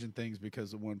and changing things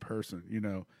because of one person. You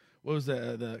know, what was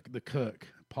the cook,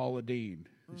 Paula Dean?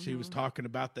 She was talking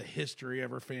about the history of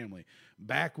her family.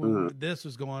 Back when this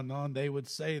was going on, they would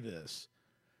say this.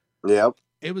 Yep.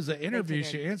 It was an interview.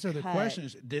 She answered the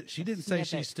questions. She didn't say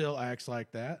she still acts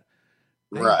like that.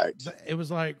 Right. It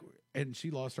was like, and she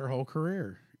lost her whole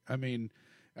career. I mean,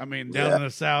 down in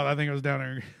the South, I think it was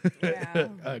down there,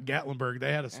 Gatlinburg.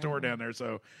 They had a store down there,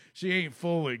 so she ain't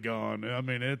fully gone. I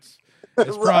mean, it's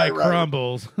probably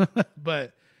crumbles,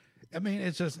 but I mean,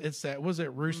 it's that. Was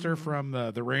it Rooster from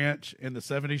the Ranch in the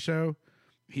 '70s show?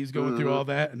 He's going through all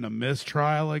that and the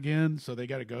mistrial again, so they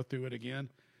got to go through it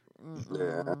again.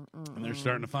 Yeah. And they're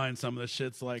starting to find some of the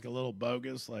shit's like a little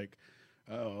bogus, like,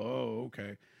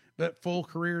 okay. But full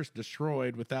careers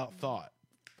destroyed without thought.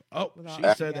 Oh, she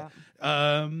said that.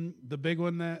 The big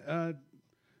one that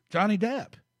Johnny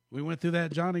Depp. We went through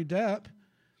that Johnny Depp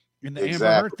and the Amber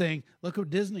Heard thing. Look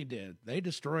what Disney did. They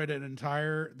destroyed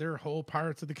their whole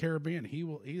Pirates of the Caribbean.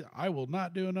 I will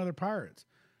not do another Pirates.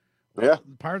 Yeah.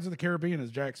 Pirates of the Caribbean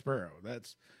is Jack Sparrow.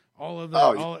 That's all of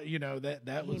that.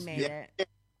 That was it. Yeah.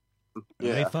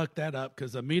 They fucked that up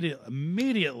because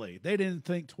immediately they didn't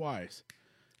think twice.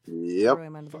 Yep.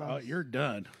 You're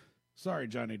done. Sorry,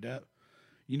 Johnny Depp.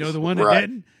 You know the one that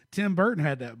didn't? Tim Burton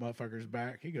had that motherfucker's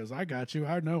back. He goes, I got you.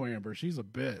 I know Amber. She's a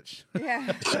bitch. Yeah.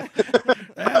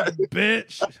 That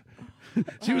bitch.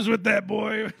 She was with that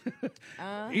boy.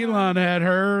 Elon had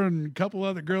her and a couple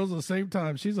other girls at the same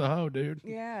time. She's a hoe, dude.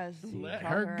 Yes. Let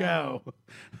her go.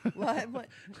 What would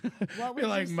be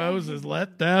like you Moses,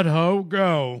 let that hoe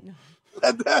go.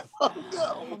 Let that hoe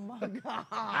go. Oh my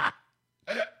God.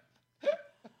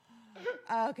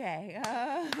 Okay.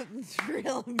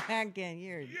 Reel him back in.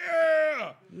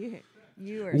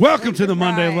 You are welcome to the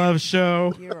Monday Love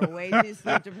Show. You are way too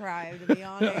sleep deprived to be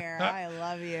on air. I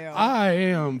love you. I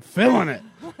am feeling it.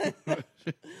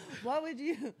 What would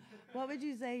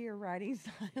you say your writing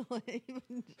style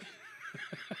is?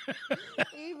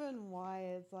 Even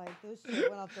Wyatt's like, this shit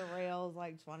went off the rails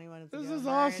like 20 minutes ago. This is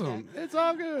awesome. It's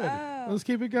all good. Let's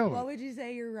keep it going. What would you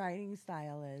say your writing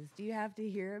style is? Do you have to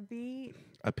hear a beat?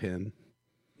 A pen.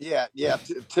 Yeah.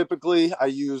 Typically, I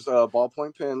use a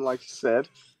ballpoint pen, like you said,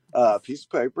 piece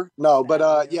of paper. No, but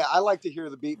I like to hear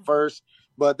the beat first.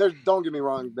 But don't get me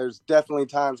wrong, there's definitely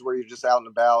times where you're just out and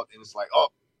about, and it's like, oh,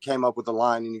 came up with a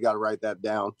line, and you got to write that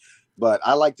down. But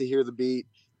I like to hear the beat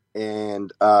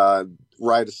and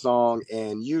write a song.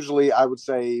 And usually, I would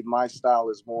say my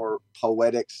style is more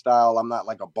poetic style. I'm not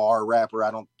like a bar rapper. I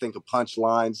don't think of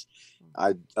punchlines.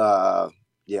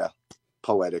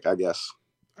 Poetic, I guess.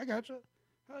 I gotcha.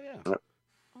 Oh yeah. Yep.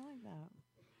 I like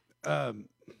that.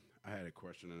 I had a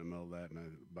question in the middle of that, and I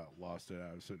about lost it.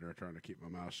 I was sitting there trying to keep my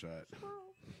mouth shut.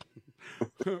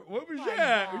 What was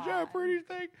that? Was that a pretty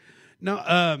thing?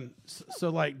 No. So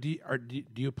like, do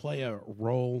you play a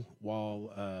role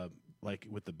while like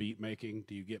with the beat making?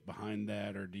 Do you get behind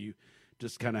that, or do you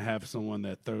just kind of have someone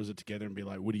that throws it together and be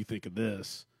like, "What do you think of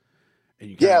this?" And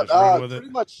you just run with it?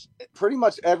 Pretty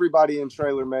much everybody in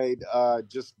Trailer Made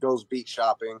just goes beat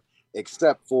shopping,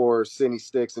 except for Cinny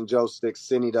Sticks and Joe Sticks.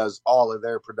 Cinny does all of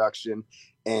their production,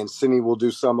 and Cinny will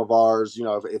do some of ours. You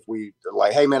know, if we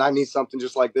like, hey man, I need something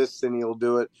just like this, Cinny will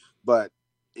do it. But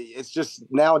it's just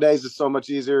nowadays it's so much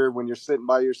easier when you're sitting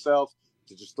by yourself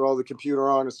to just throw the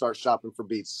computer on and start shopping for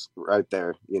beats right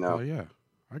there. You know? Oh yeah,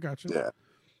 I got you. Yeah.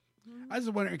 I was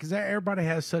wondering because everybody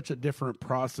has such a different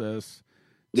process.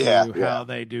 How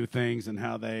they do things and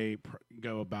how they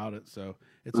go about it. So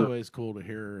it's always cool to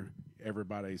hear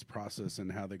everybody's process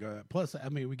and how they go. Plus, I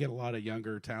mean, we get a lot of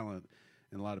younger talent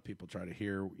and a lot of people try to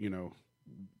hear,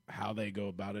 how they go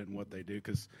about it and what they do.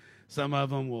 Because some of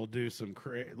them will do some,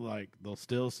 they'll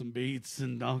steal some beats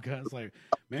and all kinds. Like,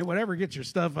 man, whatever, get your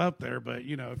stuff up there. But,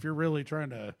 if you're really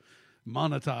trying to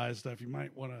monetize stuff, you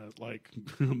might want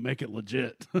to, make it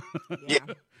legit. Yeah.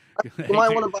 You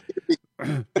might want to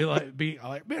be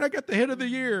like, man, I got the hit of the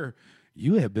year.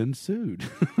 You have been sued.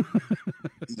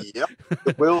 Yep.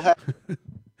 We'll have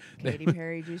Katy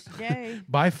Perry, Juicy J.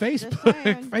 By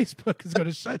Facebook. Facebook is going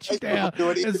to shut you down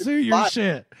and sue your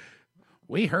shit.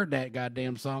 We heard that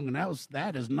goddamn song, and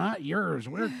that is not yours.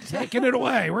 We're taking it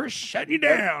away. We're shutting you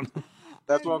down.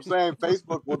 That's what I'm saying.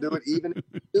 Facebook will do it even if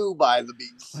you do buy the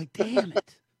beats. Like, damn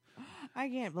it. I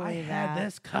can't I believe had that.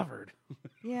 this covered.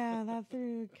 Yeah, that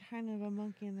threw kind of a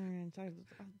monkey in there. And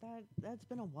that's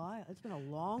been a while. It's been a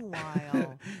long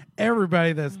while.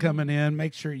 Everybody that's coming in,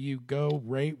 make sure you go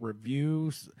rate,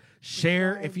 reviews,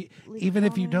 share. If you even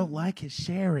if you don't like it,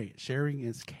 share it. Sharing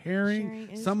is caring. Sharing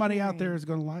is Somebody out caring. there is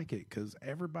going to like it because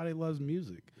everybody loves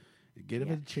music. Give it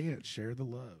a chance. Share the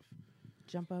love.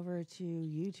 Jump over to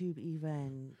YouTube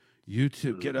even.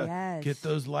 YouTube, Yes. get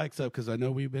those likes up because I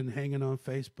know we've been hanging on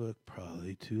Facebook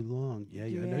probably too long. Yeah, I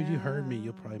know you heard me.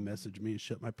 You'll probably message me and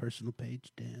shut my personal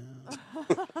page down.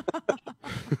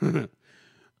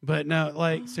 But no,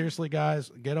 like seriously,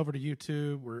 guys, get over to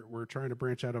YouTube. We're trying to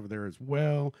branch out over there as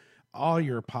well. All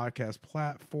your podcast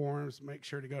platforms. Make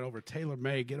sure to go over Taylor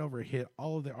May. Get over, hit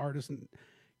all of the artists and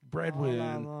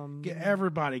Breadwin. Get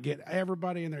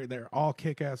everybody in there. They're all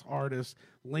kick-ass artists.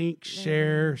 Link,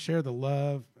 share the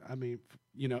love. I mean,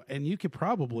 you know, and you could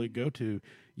probably go to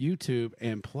YouTube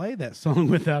and play that song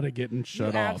without it getting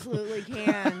shut off. You absolutely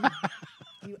can.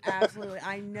 You absolutely.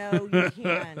 I know you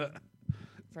can.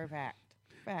 For a fact.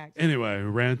 Anyway,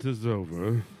 rant is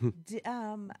over.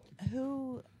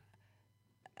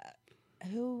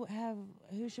 Who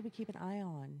should we keep an eye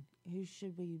on? Who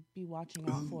should we be watching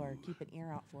out for? Keep an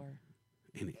ear out for?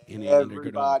 Any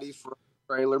Everybody from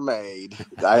Trailer Made.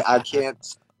 I can't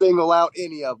single out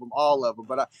any of them, all of them,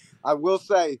 but I will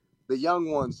say the young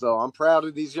ones though. I'm proud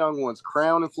of these young ones.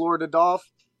 Crown and Florida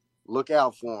Dolph. Look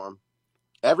out for them.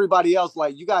 Everybody else,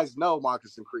 like you guys know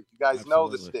Moccasin Creek. You guys know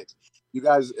the Sticks. You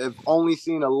guys have only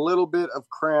seen a little bit of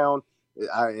Crown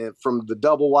from the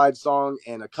Double Wide song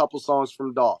and a couple songs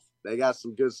from Dolph. They got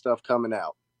some good stuff coming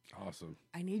out. Awesome.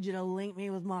 I need you to link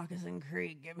me with Moccasin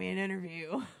Creek. Get me an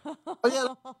interview. Oh,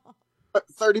 yeah.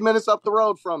 30 minutes up the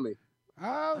road from me.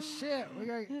 Oh, shit.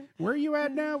 Where are you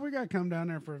at now? We got to come down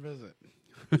there for a visit.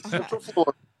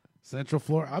 Central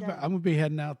Florida. I'm going to be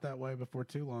heading out that way before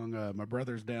too long. My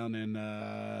brother's down in,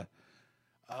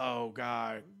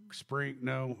 Spring.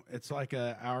 No, it's like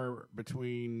an hour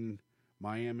between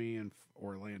Miami and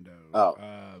Orlando.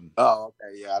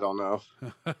 Okay. Yeah, I don't know.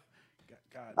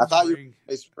 God, I thought you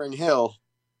were Spring Hill.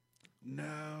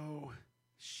 No.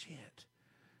 Shit.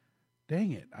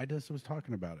 Dang it. I just was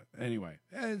talking about it. Anyway,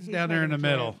 it's down there in the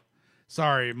middle.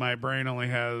 Sorry, my brain only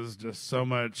has just so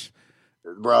much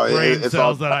brain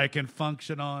cells that I can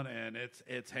function on, and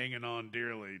it's hanging on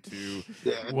dearly to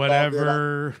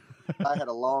whatever. I had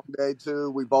a long day, too.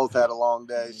 We both had a long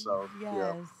day, so.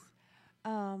 Yes.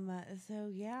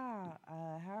 Yeah.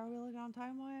 How are we looking on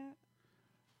time, Wyatt?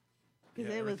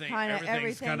 Because it was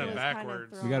everything's kind of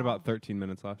backwards. We got about 13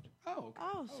 minutes left. Oh,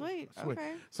 sweet.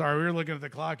 Okay. Sorry, we were looking at the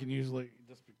clock and usually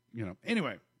just,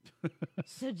 anyway.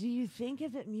 So do you think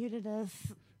if it muted us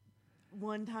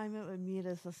one time, it would mute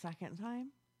us a second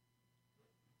time?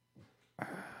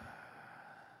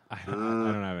 I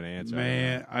don't have an answer.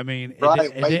 Man, I mean,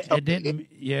 it didn't.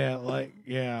 Yeah,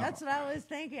 yeah. That's what I was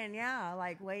thinking. Yeah,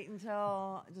 like wait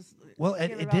until just. Well,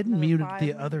 give it about didn't another mute 5 the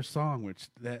minutes. other song, which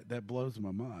that blows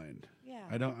my mind. Yeah.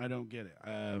 I don't get it.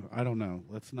 I don't know.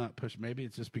 Let's not push. Maybe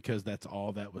it's just because that's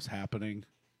all that was happening.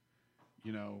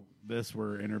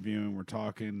 We're interviewing, we're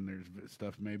talking. There's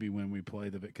stuff maybe when we play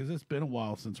because it's been a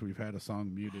while since we've had a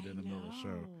song muted in the middle of the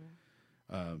show.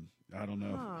 I don't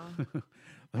know.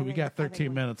 Huh. We got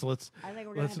 13 minutes. Let's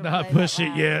let's not push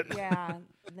it yet. Yeah.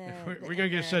 We're gonna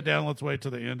get shut down. Let's wait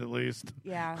till the end at least.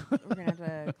 Yeah, we're gonna have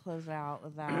to close out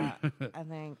with that. I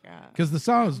think because the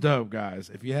song is dope, guys.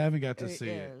 If you haven't got to see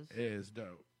it is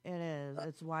dope. It is.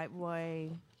 It's White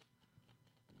Boy.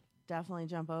 Definitely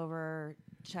jump over,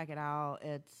 check it out.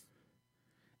 It's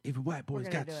even white boys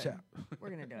got to shop. We're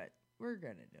gonna do it. We're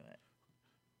gonna do it.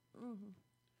 Mm-hmm.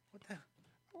 What the? I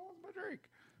want my drink.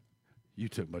 You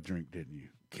took my drink, didn't you?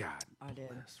 God, I did.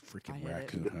 Freaking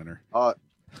raccoon hunter. I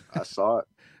saw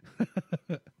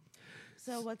it.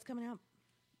 So what's coming up?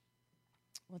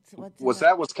 What's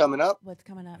What's coming up? What's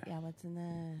coming up? Yeah, what's in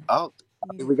the? Oh,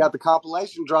 we got the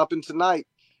compilation dropping tonight.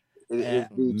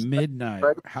 At midnight.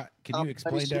 Can you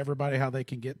explain to everybody how they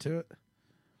can get to it?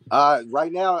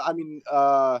 Right now, I mean,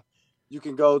 you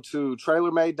can go to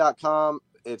trailermade.com.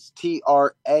 It's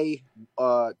TRAY.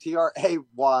 God,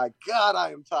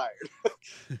 I am tired.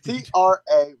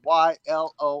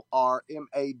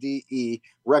 TRAYLORMADE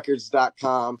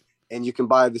records.com. And you can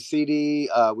buy the CD.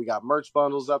 We got merch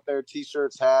bundles up there,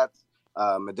 T-shirts, hats,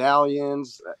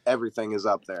 medallions. Everything is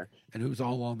up there. And who's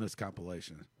all on this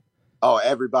compilation? Oh,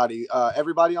 everybody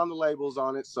on the labels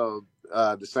on it. So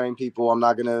the same people. I'm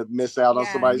not gonna miss out on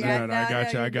somebody's name. I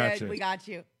got you. We got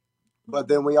you. But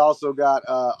then we also got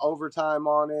Overtime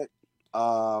on it.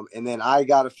 And then I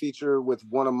got a feature with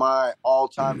one of my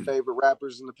all-time favorite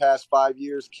rappers in the past 5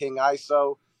 years, King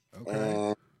ISO. Okay.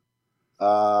 And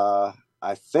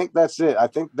I think that's it. I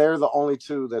think they're the only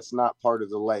two that's not part of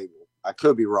the label. I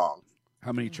could be wrong.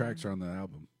 How many tracks are on the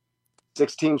album?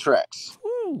 16 tracks.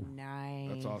 Woo! Nice.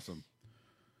 That's awesome.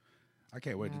 I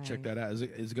can't wait to check that out. Is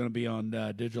it going to be on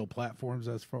digital platforms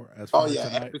as far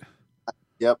tonight?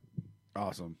 Yep.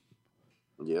 Awesome.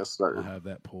 Yes, sir. I'll have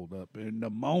that pulled up in the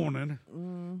morning.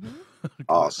 Mm-hmm.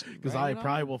 Awesome. Because I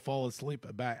probably will fall asleep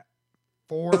about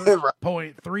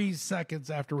 4.3 seconds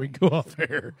after we go off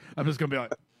air. I'm just going to be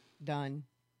like, done.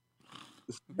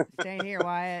 Staying here,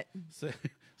 Wyatt.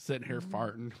 Sitting here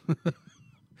farting.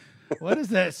 What is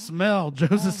that smell?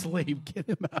 Joe's asleep. Get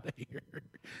him out of here.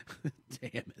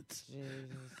 Damn it.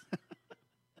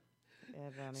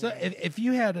 So if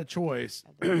you had a choice,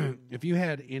 if you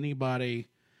had anybody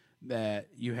that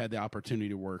you had the opportunity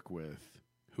to work with,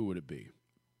 who would it be?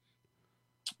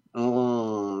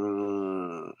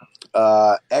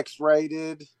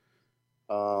 X-rated,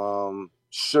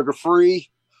 sugar-free,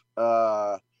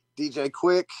 DJ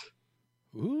Quick.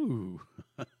 Ooh.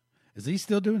 Is he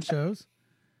still doing shows?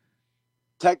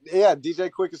 Yeah, DJ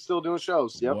Quick is still doing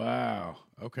shows. Yep. Wow.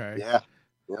 Okay. Yeah.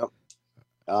 Yep.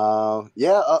 A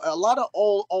lot of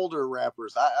older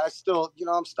rappers. I still,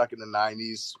 I'm stuck in the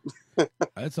 90s.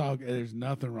 That's all. There's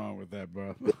nothing wrong with that,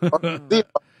 bro.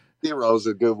 Zero's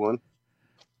a good one.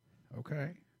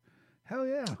 Okay. Hell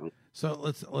yeah. So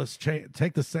let's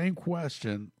take the same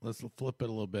question. Let's flip it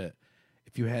a little bit.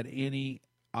 If you had any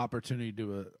opportunity to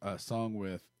do a song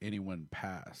with anyone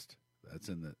past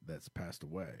that's passed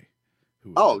away,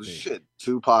 who would it be? Shit,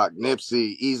 Tupac,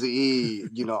 Nipsey, Eazy-E,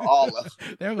 all of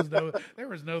them. there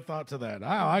was no thought to that.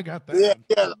 I got that.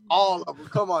 Yeah, all of them.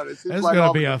 Come on, it's like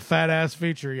gonna be a fat ass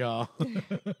feature, y'all.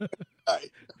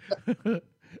 Did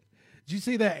you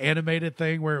see that animated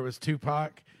thing where it was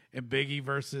Tupac and Biggie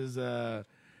versus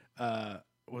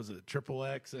was it Triple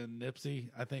X and Nipsey?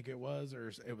 I think it was,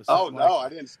 or it was. Oh no, I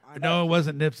didn't. No, it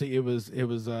wasn't Nipsey. It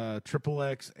was Triple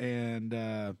X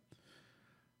and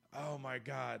oh my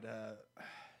God,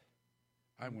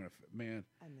 I'm gonna man.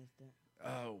 I missed it.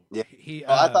 Oh yeah, he.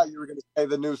 I thought you were gonna say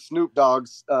the new Snoop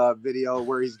Dogg's video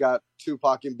where he's got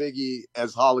Tupac and Biggie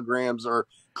as holograms or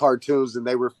cartoons, and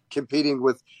they were competing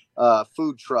with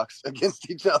food trucks against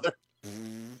each other.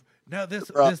 No, this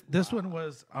one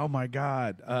was, oh my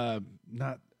God,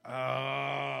 not.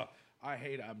 I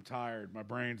hate it. I'm tired. My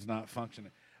brain's not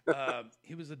functioning.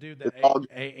 He was a dude that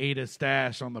ate a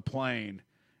stash on the plane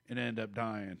and ended up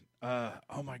dying.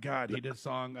 Oh my God, he did a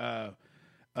song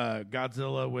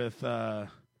Godzilla with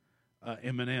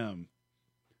Eminem.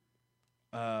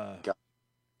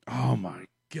 Oh my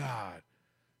God,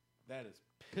 that is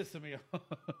pissing me off.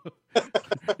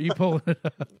 You pull it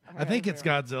up. I think it's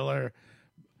Godzilla.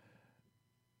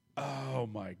 Oh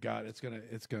my God, it's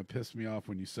gonna piss me off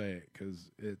when you say it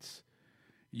because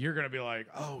you're gonna be like,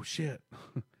 oh shit.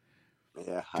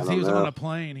 Yeah, because he was on a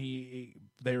plane.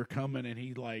 They were coming and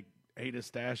he like ate a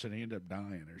stash and he ended up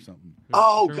dying or something.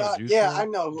 Oh God, yeah, I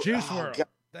know. Juice WRLD.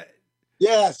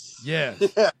 Yes. Yeah.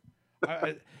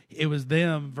 It was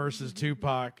them versus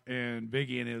Tupac and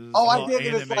Biggie, and it was I did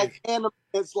it.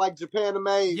 It's like Japan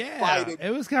made. Yeah, fighting.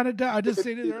 It was kind of dumb. I just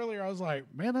seen it earlier. I was like,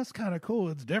 man, that's kind of cool.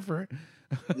 It's different.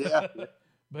 Yeah.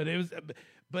 But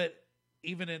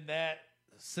even in that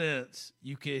sense,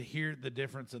 you could hear the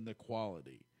difference in the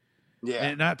quality. Yeah.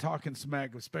 And not talking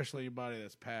smack, especially anybody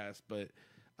that's passed, but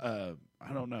I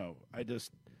don't know. I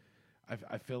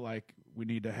feel like we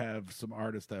need to have some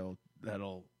artists that'll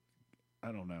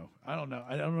I don't know. I don't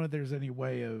know if there's any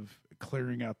way of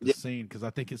clearing out the scene because I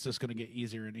think it's just going to get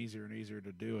easier and easier and easier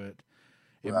to do it.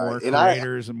 And more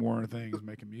creators and more things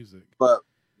making music. But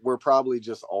we're probably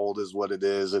just old is what it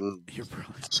is, and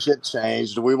shit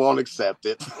changed. We won't accept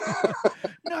it.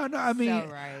 No, I mean, so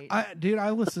right. I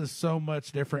listen to so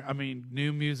much different. I mean,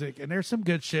 new music, and there's some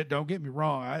good shit. Don't get me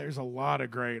wrong. There's a lot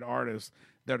of great artists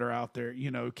that are out there.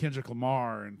 Kendrick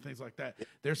Lamar and things like that.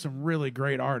 There's some really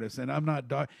great artists, and I'm not.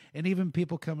 And even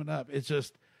people coming up. It's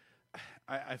just,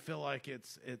 I feel like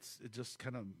it's just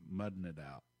kind of mudding it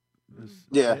out. And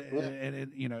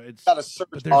it's got to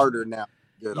search harder now.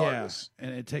 Good artists.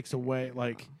 And it takes away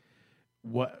like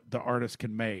what the artist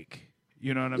can make.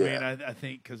 You know what I mean? I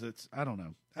think because it's I don't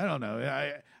know.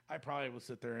 I probably will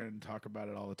sit there and talk about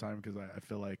it all the time because I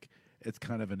feel like it's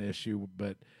kind of an issue.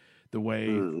 But the way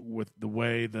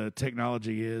the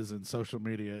technology is and social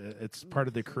media, it's part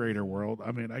of the creator world.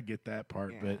 I mean, I get that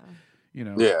part, but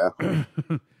it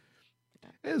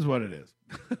is what it is.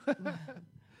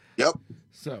 Yep.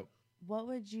 So, what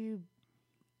would you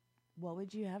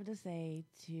have to say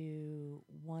to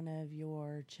one of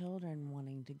your children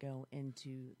wanting to go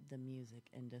into the music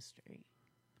industry?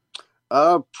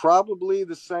 Probably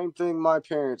the same thing my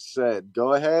parents said.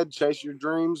 Go ahead, chase your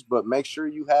dreams, but make sure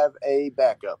you have a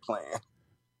backup plan.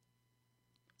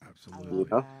 Absolutely. You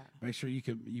know? Make sure you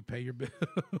pay your bills.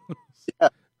 Yeah.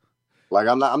 Like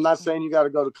I'm not saying you got to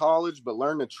go to college, but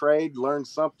learn a trade, learn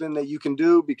something that you can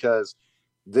do, because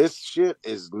this shit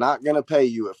is not going to pay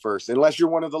you at first unless you're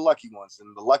one of the lucky ones.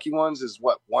 And the lucky ones is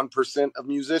what, 1% of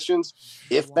musicians,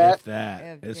 if that. If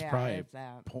that. It's probably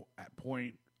at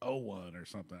 0.01 or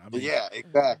something. I mean, yeah,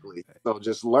 exactly. So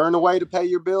just learn a way to pay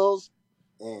your bills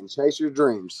and chase your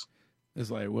dreams. It's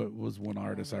like, what was one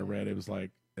artist I read? It was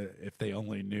like, if they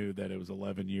only knew that it was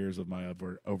 11 years of my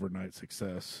overnight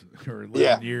success, or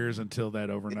 11 years until that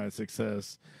overnight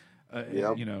success.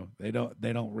 You know, they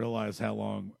don't realize how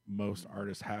long most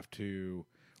artists have to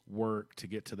work to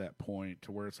get to that point,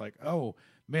 to where it's like, oh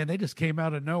man, they just came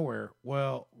out of nowhere.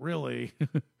 Well, really,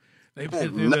 they've been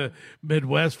through the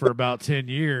Midwest for about 10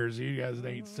 years. You guys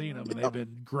ain't seen them, and they've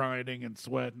been grinding and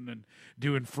sweating and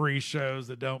doing free shows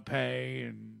that don't pay,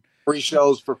 and free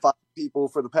shows for 5 people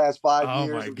for the past 5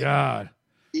 years. Oh my God.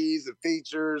 And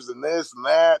features and this and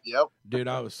that. Yep. Dude,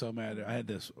 I was so mad. I had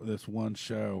this one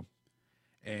show,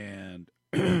 and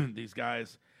these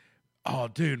guys, oh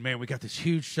dude, man, we got this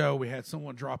huge show. We had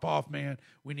someone drop off, man.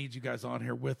 We need you guys on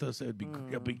here with us. It'd be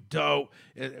dope.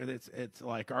 It's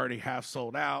like already half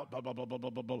sold out. Blah blah blah blah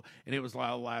blah blah blah. And it was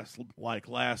last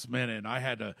minute. And I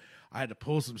had to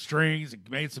pull some strings and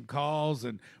made some calls,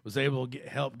 and was able to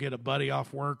help get a buddy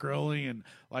off work early, and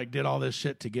like did all this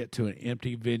shit to get to an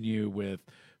empty venue with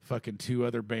fucking 2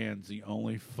 other bands, the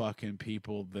only fucking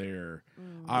people there.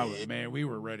 We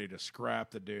were ready to scrap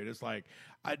the dude. It's like,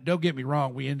 don't get me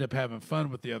wrong, we end up having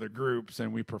fun with the other groups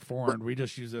and we performed. We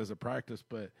just use it as a practice,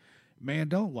 but man,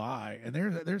 don't lie. And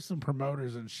there's some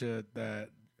promoters and shit that,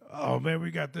 oh man,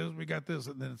 we got this,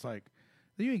 and then it's like,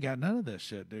 you ain't got none of this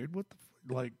shit, dude. What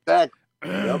the like?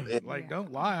 Like,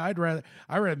 don't lie. I'd rather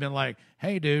been like,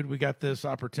 hey, dude, we got this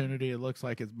opportunity. It looks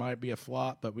like it might be a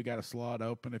flop, but we got a slot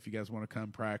open if you guys want to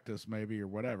come practice, maybe, or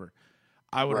whatever.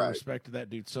 I would have respected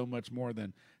that dude so much more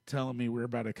than telling me we're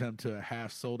about to come to a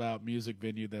half sold out music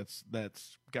venue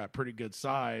that's got pretty good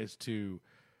size to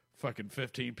fucking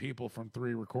 15 people from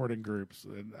 3 recording groups.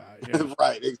 And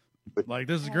like,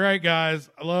 this is great, guys.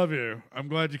 I love you. I'm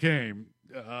glad you came.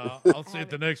 I'll see it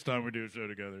the next time we do a show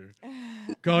together.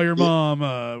 Call your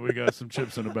mom. We got some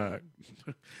chips in the back.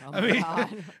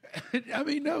 I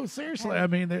mean, no, seriously. I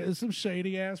mean, there's some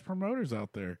shady ass promoters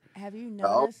out there. Have you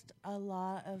noticed a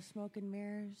lot of smoke and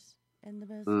mirrors in the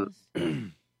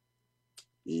business?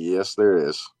 Yes, there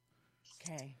is.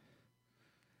 Okay.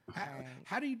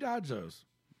 How do you dodge those?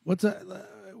 What's that?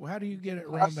 How do you get it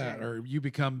around that, or you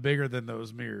become bigger than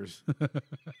those mirrors?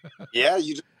 Yeah,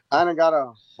 you just kind of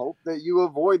gotta hope that you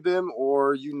avoid them,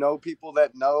 or people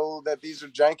that know that these are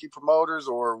janky promoters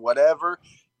or whatever,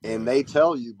 and they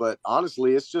tell you. But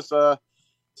honestly, it's just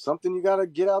something you gotta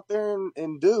get out there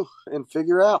and do and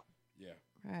figure out. Yeah.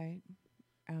 Right.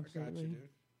 Absolutely. I got you, dude.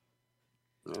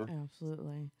 Yeah.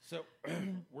 Absolutely. So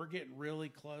we're getting really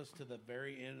close to the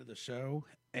very end of the show,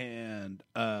 and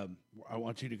I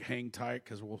want you to hang tight,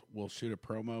 because we'll shoot a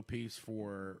promo piece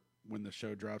for when the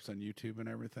show drops on YouTube and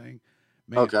everything.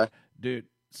 Man, okay, dude.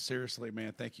 Seriously,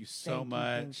 man, thank you so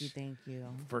much. Thank you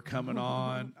for coming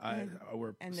on.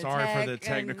 We're and sorry for the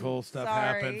technical stuff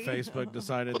happened. Facebook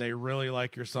decided they really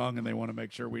like your song and they want to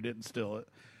make sure we didn't steal it.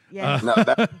 Yeah. No,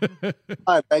 that's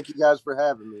fine. Thank you guys for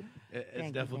having me.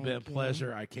 It's definitely been a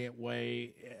pleasure. I can't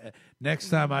wait. Next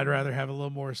time, I'd rather have a little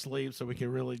more sleep so we can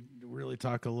really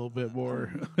talk a little bit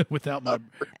more without my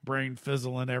brain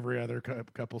fizzling every other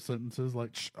couple sentences.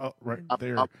 Like, right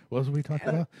there. What was we talking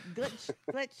about? Glitch.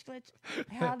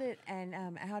 How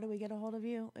do we get a hold of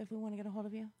you if we want to get a hold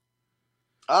of you?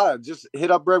 Just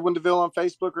hit up Breadwin Deville on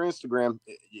Facebook or Instagram.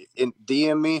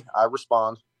 DM me. I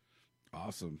respond.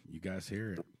 Awesome. You guys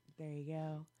hear it. There you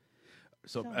go.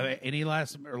 So any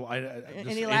last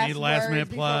minute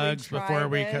plugs before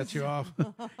we cut you off?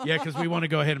 Yeah, because we want to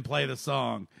go ahead and play the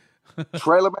song.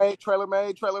 Trailer made.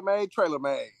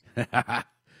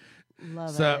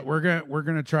 Love so it. we're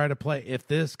gonna try to play. If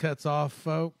this cuts off,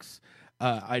 folks,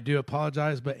 I do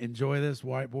apologize, but enjoy this.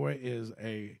 White Boy is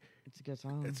it's a good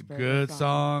song. It's a good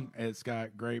song. It's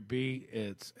got great beat.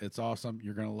 It's awesome.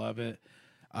 You're gonna love it.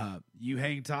 You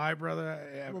hang tight, brother.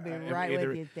 We'll be right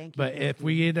with you. Thank you. But if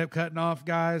we end up cutting off,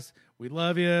 guys, we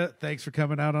love you. Thanks for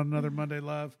coming out on another Monday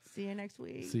Love. See you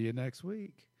next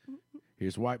week.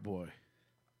 Here's White Boy.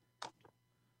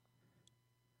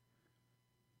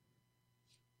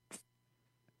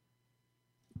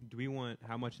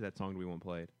 How much of that song do we want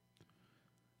played?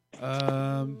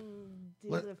 Try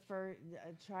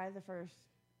the first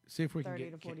See if we can 30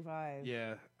 get to 45.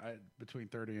 Yeah, between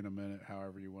 30 and a minute,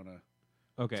 however you want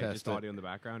to. Okay, test just it. audio in the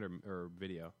background or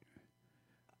video.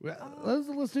 Well,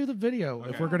 let's do the video. Okay.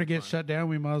 If we're gonna get shut down,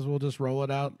 we might as well just roll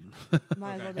it out.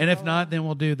 Might as well And if just not, then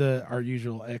we'll do our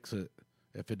usual exit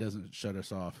if it doesn't shut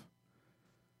us off.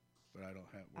 But I don't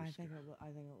have. I think it will.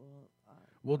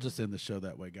 We'll just end the show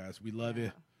that way, guys. We love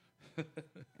you. Okay,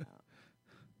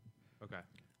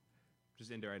 just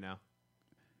end it right now.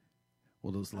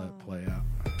 We'll just let it play out.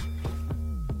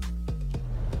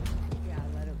 Yeah,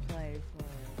 let it play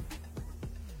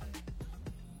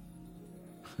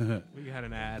for. We got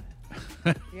an ad.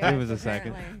 Yes, Give us a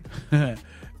second.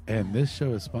 And this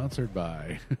show is sponsored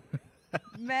by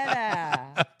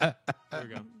Meta. There we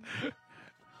go.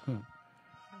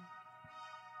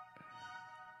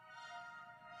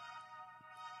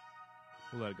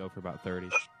 We'll let it go for about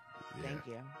 30. Thank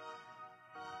you.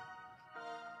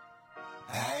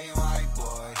 Hey, white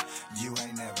boy, you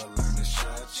ain't never learned to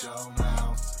shut your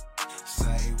mouth.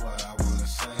 Say what I wanna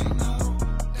say, no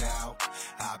doubt.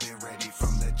 I've been ready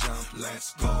from the jump,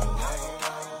 let's go.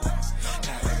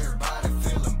 Now everybody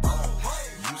feeling bold.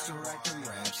 Used to write them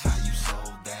raps, how you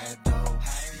sold that dough.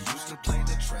 Used to play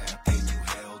the trap and you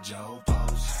held your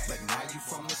post. But now you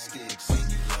from the sticks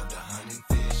and you love to hunt and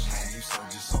fish. And you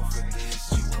sold your soul for this,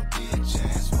 you a bitch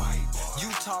ass white boy. You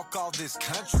talk all this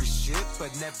country shit, but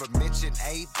never mention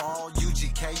 8-ball,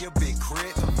 UGK, your big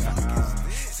crit.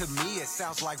 To me, it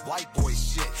sounds like white boy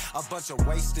shit. A bunch of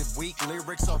wasted, weak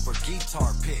lyrics over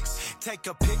guitar picks. Take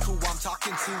a pick who I'm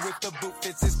talking to if the boot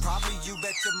fits. It's probably you.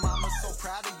 Bet your mama's so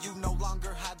proud of you. No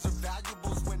longer hides her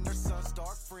valuables when her son's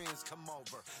dark friends come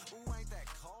over. Ooh, ain't that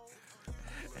cold?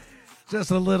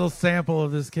 Just a little sample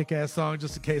of this kick-ass song,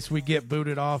 just in case we get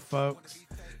booted off, folks.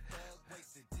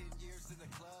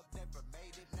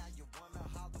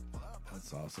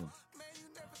 That's awesome.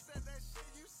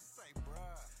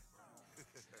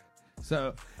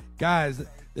 So, guys,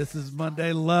 this is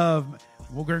Monday Love.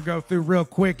 We're going to go through real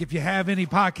quick. If you have any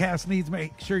podcast needs,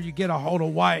 make sure you get a hold of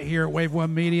Wyatt here at Wave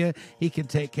One Media. He can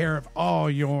take care of all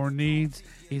your needs.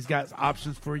 He's got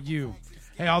options for you.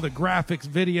 Hey, all the graphics,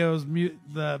 videos,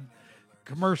 the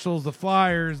commercials, the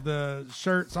flyers, the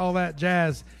shirts, all that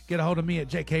jazz. Get a hold of me at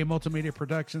JK Multimedia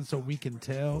Productions so we can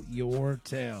tell your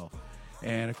tale.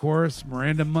 And, of course,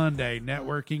 Miranda Monday,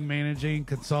 networking, managing,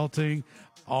 consulting,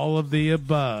 all of the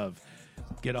above.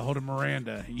 Get a hold of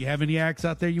Miranda. You have any acts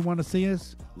out there you want to see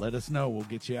us? Let us know. We'll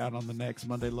get you out on the next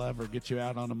Monday Love or get you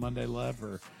out on a Monday Love,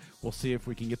 or we'll see if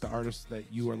we can get the artists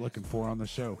that you are looking for on the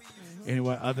show.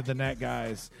 Anyway, other than that,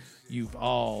 guys, you've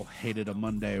all hated a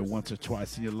Monday once or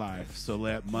twice in your life. So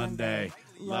let Monday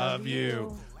love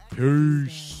you.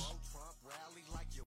 Peace.